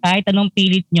 kahit anong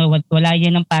pilit nyo, wala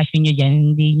yan ang passion nyo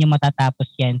dyan, hindi nyo matatapos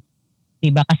yan.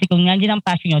 Diba? Kasi kung nandiyan ang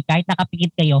passion nyo, kahit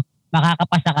nakapikit kayo,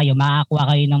 makakapasa kayo,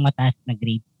 makakuha kayo ng mataas na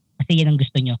grade. Kasi yan ang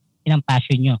gusto nyo. Yun ang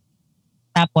passion nyo.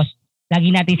 Tapos, lagi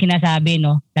natin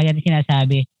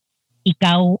sinasabi,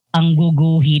 ikaw ang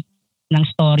guguhit ng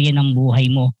storya ng buhay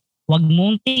mo. Huwag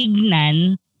mong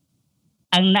tignan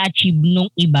ang na-achieve nung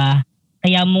iba,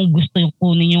 kaya mong gusto yung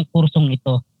kunin yung kursong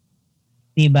ito.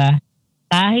 Diba?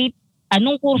 Kahit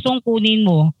anong kursong kunin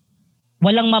mo,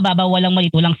 walang mababa, walang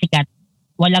malit, walang sikat,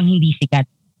 walang hindi sikat.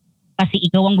 Kasi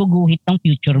ikaw ang guguhit ng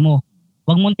future mo.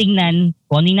 Huwag mong tingnan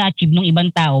kung ano yung na-achieve ng ibang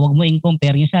tao, huwag mo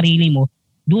i-compare yung sarili mo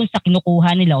doon sa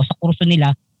kinukuha nila o sa kurso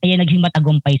nila, kaya naging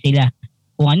matagumpay sila.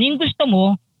 Kung ano yung gusto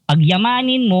mo,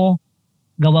 pagyamanin mo,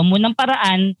 gawa mo ng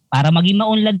paraan para maging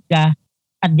maunlad ka,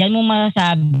 at diyan mo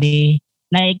masasabi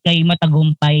na ikay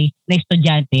matagumpay na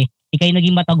estudyante, ikay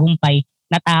naging matagumpay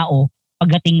na tao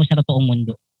pagdating mo sa totoong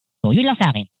mundo. So, yun lang sa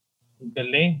akin.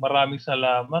 Galing. Maraming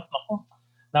salamat. Ako,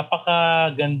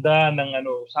 napakaganda ng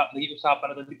naging usapan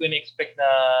na ito. Hindi ko na-expect na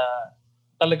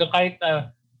talaga kahit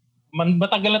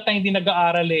matagal na tayong hindi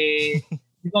nag-aaral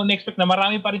hindi ko na-expect na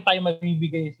marami pa rin tayo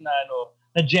mabibigay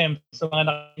na gems sa mga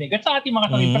nakikinig. At sa ating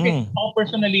mga kapatid. Kasi ako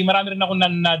personally, marami rin ako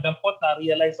nadampot na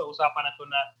realize sa usapan na ito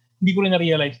na hindi ko rin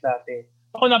na-realize dati.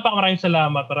 Ako maraming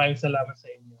salamat. Maraming salamat sa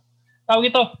inyo. Tawag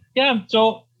ito. Yeah,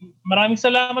 so maraming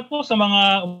salamat po sa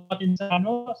mga umatin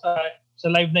sa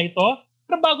live na ito.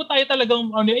 Pero bago tayo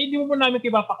talagang, hindi mo namin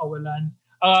kipapakawalan.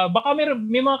 Baka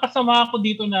may mga kasama ko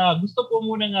dito na gusto po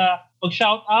muna nga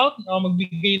mag-shout out o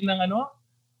magbigay ng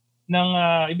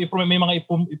may mga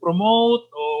i-promote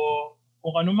o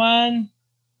kung ano man.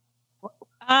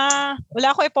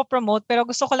 Wala ko ipopromote pero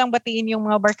gusto ko lang batiin yung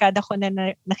mga barkada ko na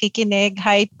nakikinig.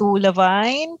 Hi to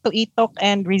Lavine, to Itok,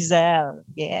 and Rizel.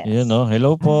 Yes. Yun,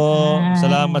 hello po.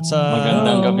 Salamat sa...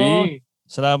 Magandang gabi.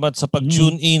 Salamat sa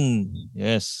pag-tune in.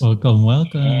 Yes. Welcome.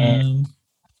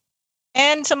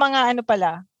 And sa mga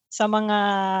sa mga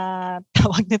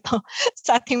tawag nito,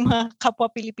 sa ating mga kapwa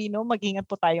Pilipino, mag-ingat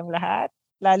po tayong lahat.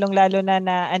 Lalong-lalo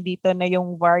na andito na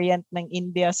yung variant ng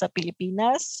India sa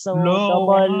Pilipinas. So,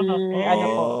 double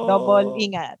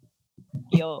ingat.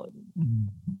 Yun.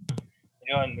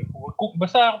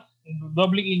 Basta,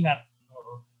 double ingat.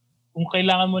 Kung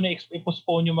kailangan mo na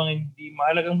i-postpone yung mga hindi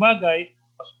mahalagang bagay,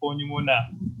 postpone nyo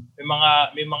muna.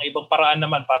 May mga ibang paraan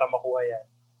naman para makuha yan.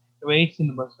 Wait,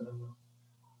 sino ba sa naman?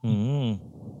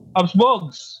 Abs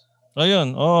Bogs!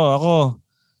 Ayun, ako.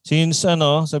 Since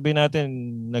sabihin natin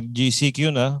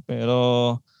nag-GCQ na,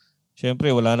 pero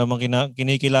syempre wala namang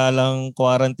kinikilalang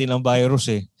quarantine ng virus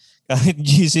Kahit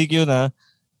GCQ na,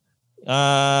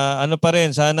 pa rin,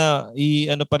 sana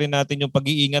pa rin natin yung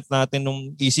pag-iingat natin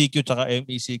ng ECQ tsaka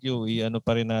MECQ,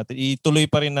 pa rin natin, ituloy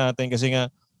pa rin natin kasi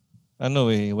nga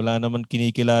wala naman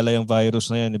kinikilala yung virus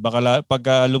na yan. Baka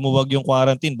pag lumuwag yung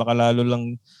quarantine, baka lalo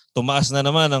lang tumaas na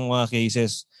naman ang mga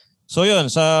cases. So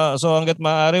yun, so hangga't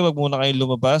maaari, wag muna kayong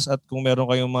lumabas at kung meron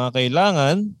kayong mga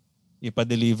kailangan,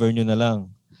 ipa-deliver nyo na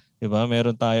lang. Diba?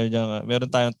 Meron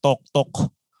tayong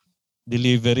Tok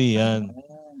delivery yan.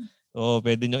 So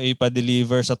pwede nyo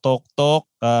ipa-deliver sa Tok.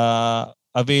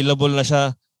 Available na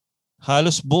siya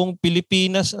halos buong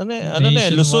Pilipinas,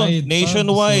 Luzon,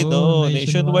 nationwide.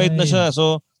 Nationwide na siya.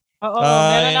 So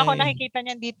meron ako nakikita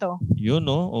niyan dito. Yun,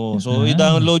 So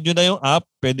i-download nyo na yung app,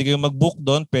 pwede kayong mag-book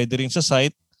doon, pwede rin sa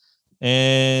site.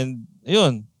 And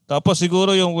yun. Tapos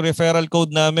siguro yung referral code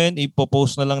namin,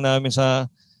 ipopost na lang namin sa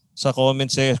comment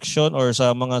section or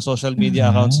sa mga social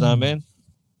media accounts namin.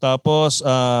 Tapos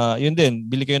yun din,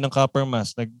 bili kayo ng copper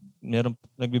mask.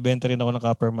 Nagbibenta rin ako ng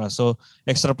copper mask. So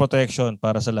extra protection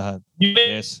para sa lahat.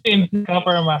 Yes.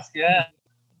 Copper mask, yeah.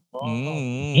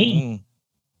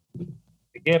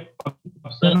 Sige,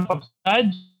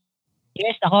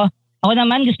 Yes, ako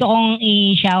naman gusto kong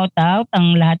i-shout out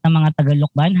ang lahat ng mga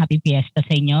taga-Lukban. Happy Fiesta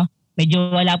sa inyo. Medyo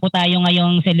wala po tayo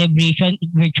ngayong celebration,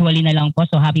 virtually na lang po.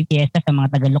 So happy Fiesta sa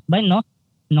mga taga-Lukban, no?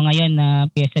 Ngayon na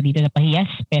Fiesta dito na Pahiyas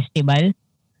Festival.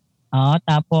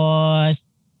 Tapos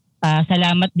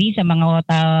salamat din sa mga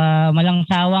malang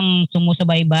sawang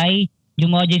sumusubaybay,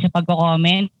 Jumojoy sa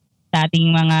pagko-comment sa ating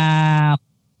mga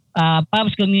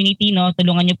Pubs community, no?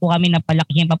 Tulungan niyo po kami na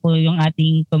palakihin pa po yung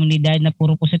ating komunidad na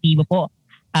puro positibo po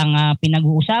ang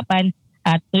pinag-uusapan.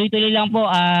 At tuloy-tuloy lang po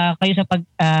kayo sa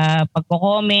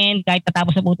pagko-comment. Kahit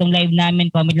tatapos na po itong live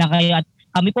namin, comment lang kayo. At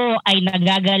kami po ay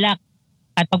nagagalak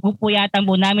at pagpupuyatan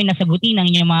po namin na sagutin ang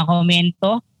inyong mga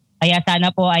komento. Kaya sana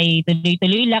po ay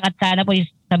tuloy-tuloy lang at sana po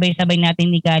sabay-sabay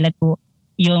natin ikalat po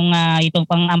yung itong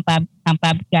ang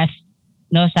podcast,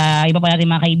 no, sa iba pa natin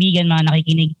mga kaibigan, mga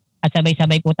nakikinig, at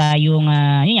sabay-sabay po tayong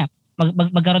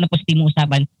magkaroon ng positibong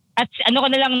usapan. At ko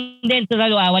na lang din,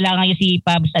 wala ngayon si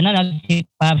Pabs, si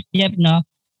Pabs Jeff, no?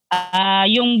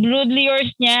 Yung Broodly Yours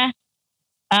niya,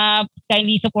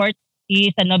 kindly support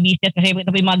is business kasi ito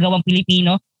po yung mga gawang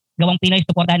Pilipino. gawang Pinoy,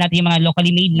 supportahan natin yung mga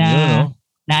locally made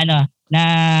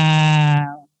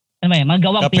mga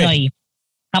gawang Kape. Pinoy.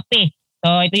 Kape.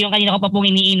 So, ito yung kanina ko pa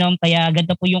pong iniinom, kaya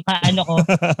ganito po yung kaano ko.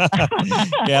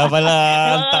 Kaya pala,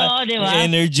 diba?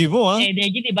 energy mo, ha?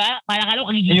 Energy, diba? Para ka lang,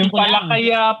 kagigising Yung ko lang. pala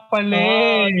kaya pala.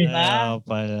 Diba? Kaya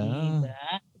pala.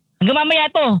 Diba? Hanggang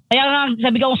mamaya to. Kaya nga,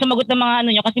 sabi ko akong sumagot ng mga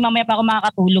ano nyo, kasi mamaya pa ako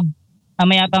makakatulog.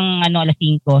 Mamaya pang alas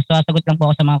 5. So, sagot lang po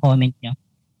ako sa mga comment nyo.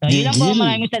 So, yun lang po.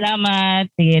 Maraming salamat.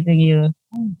 Sige, thank you.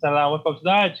 Salamat, Pops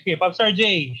Dad. Sige, Pops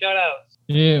RJ, shout out.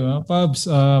 Yeah, well, Pubs,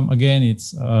 again,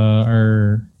 it's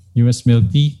our US Milk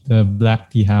Tea, the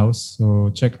Black Tea House. So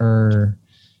check our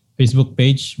Facebook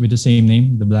page with the same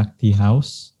name, the Black Tea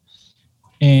House.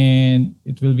 And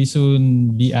it will be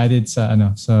soon be added sa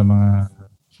mga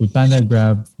Foodpanda,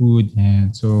 Grab, Food,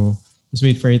 and so just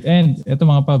wait for it. And ito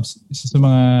mga Pubs, isa sa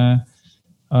mga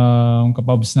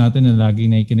kapubs natin na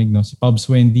lagi nakikinig, no, si Pubs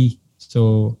Wendy.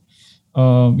 So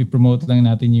i-promote lang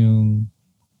natin yung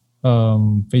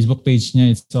Facebook page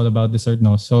niya. It's all about dessert,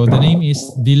 no? So the name is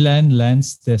Dylan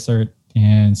Lance Dessert.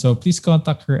 And so please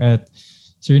contact her at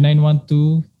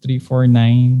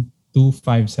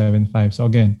 0912-349-2575. So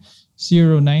again,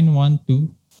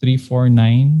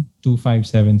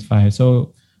 0912-349-2575.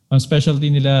 So ang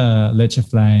specialty nila, leche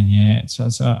flan, yeah.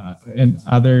 So, and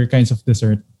other kinds of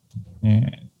dessert.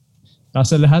 Yeah.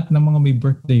 Sa lahat ng mga may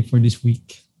birthday for this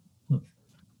week.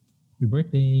 Happy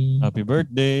birthday. Happy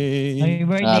birthday. Happy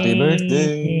birthday. Happy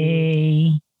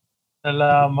birthday.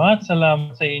 Salamat sa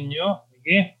inyo.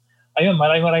 Sige. Ayun,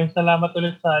 maraming salamat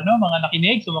ulit sa mga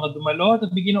nakinig, sa mga dumalo, at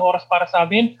bigyan ng oras para sa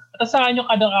amin. At asahan nyo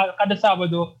kada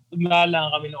Sabado, maglalaan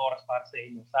kami ng oras para sa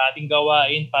inyo. Sa ating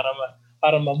gawain para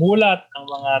mamulat ang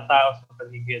mga tao sa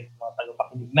paligid, mga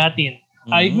tagapakinig natin.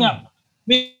 Ayun nga,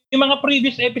 may mga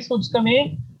previous episodes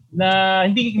kami na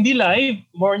hindi live,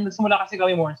 simula kasi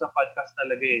kami more sa podcast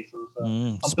talaga eh. So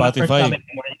Spotify.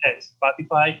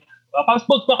 Spotify.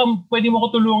 Passport, baka pwede mo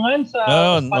ko tulungan sa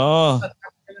podcast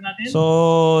natin?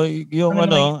 So, yung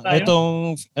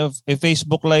itong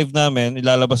Facebook Live namin,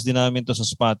 ilalabas din namin to sa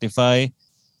Spotify,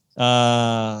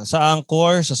 sa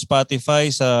Anchor, sa Spotify,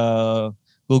 sa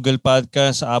Google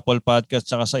Podcast, sa Apple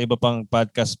Podcast, saka sa iba pang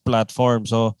podcast platform.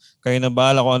 So, kayo na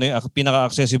bahala kung ano yung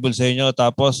pinaka-accessible sa inyo.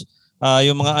 Tapos,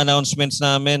 yung mga announcements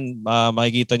namin,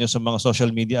 makikita nyo sa mga social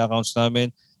media accounts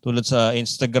namin tulad sa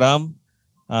Instagram,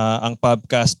 ang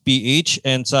Pubcast PH,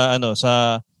 and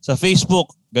sa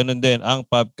Facebook, ganun din ang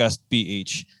Pubcast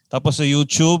PH. Tapos sa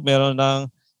YouTube, meron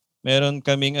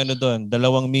kaming doon, 2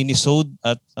 minisode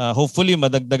at hopefully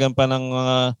madagdagan pa ng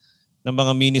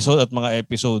mga minisode at mga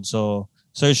episode. So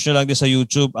search nyo lang din sa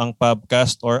YouTube ang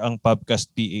Pubcast or ang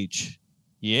Pubcast PH.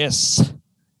 Yes.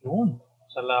 Yun.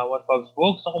 Salamat, Pubs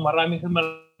Folks. Ako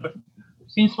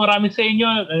since marami sa inyo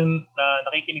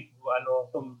nakikinig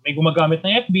may gumagamit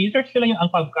ng FB, search nyo lang yung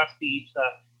ang Pubcast PH sa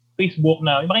Facebook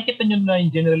na makikita nyo na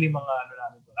generally mga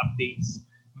updates,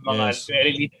 mga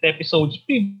release episodes,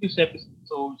 previous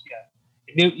episodes, yan.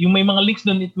 Yung may mga links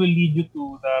doon, it will lead you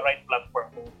to the right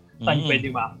platform kung saan pwede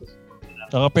ma-access.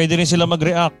 Saka pwede rin sila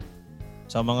mag-react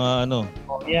sa mga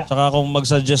Saka kung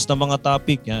mag-suggest ng mga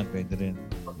topic, yan, pwede rin.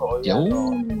 Kasi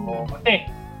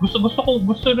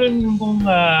gusto rin kung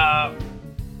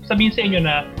sabihin sa inyo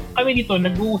na kami dito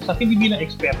nag-uusap hindi bilang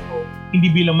eksperto,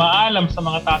 hindi bilang maalam sa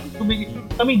mga topic.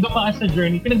 Kami dumaan sa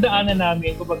journey, pinagdaanan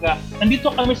namin, kumbaga nandito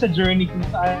kami sa journey kung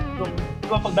saan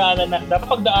dapat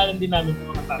pagdaanan din namin sa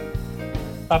mga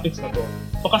topics na to.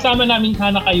 So kasama namin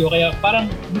sana kayo, kaya parang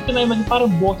gusto namin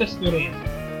parang boses nyo rin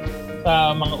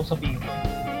sa mga usapin.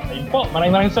 Ayun po,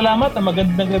 maraming salamat,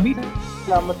 magandang gabi.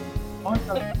 Salamat.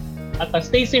 At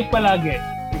stay safe palagi.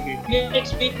 Sige,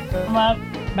 next week. Salamat.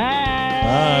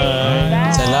 Bye.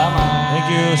 Bye. Salamat.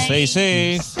 Thank you. Stay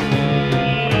safe.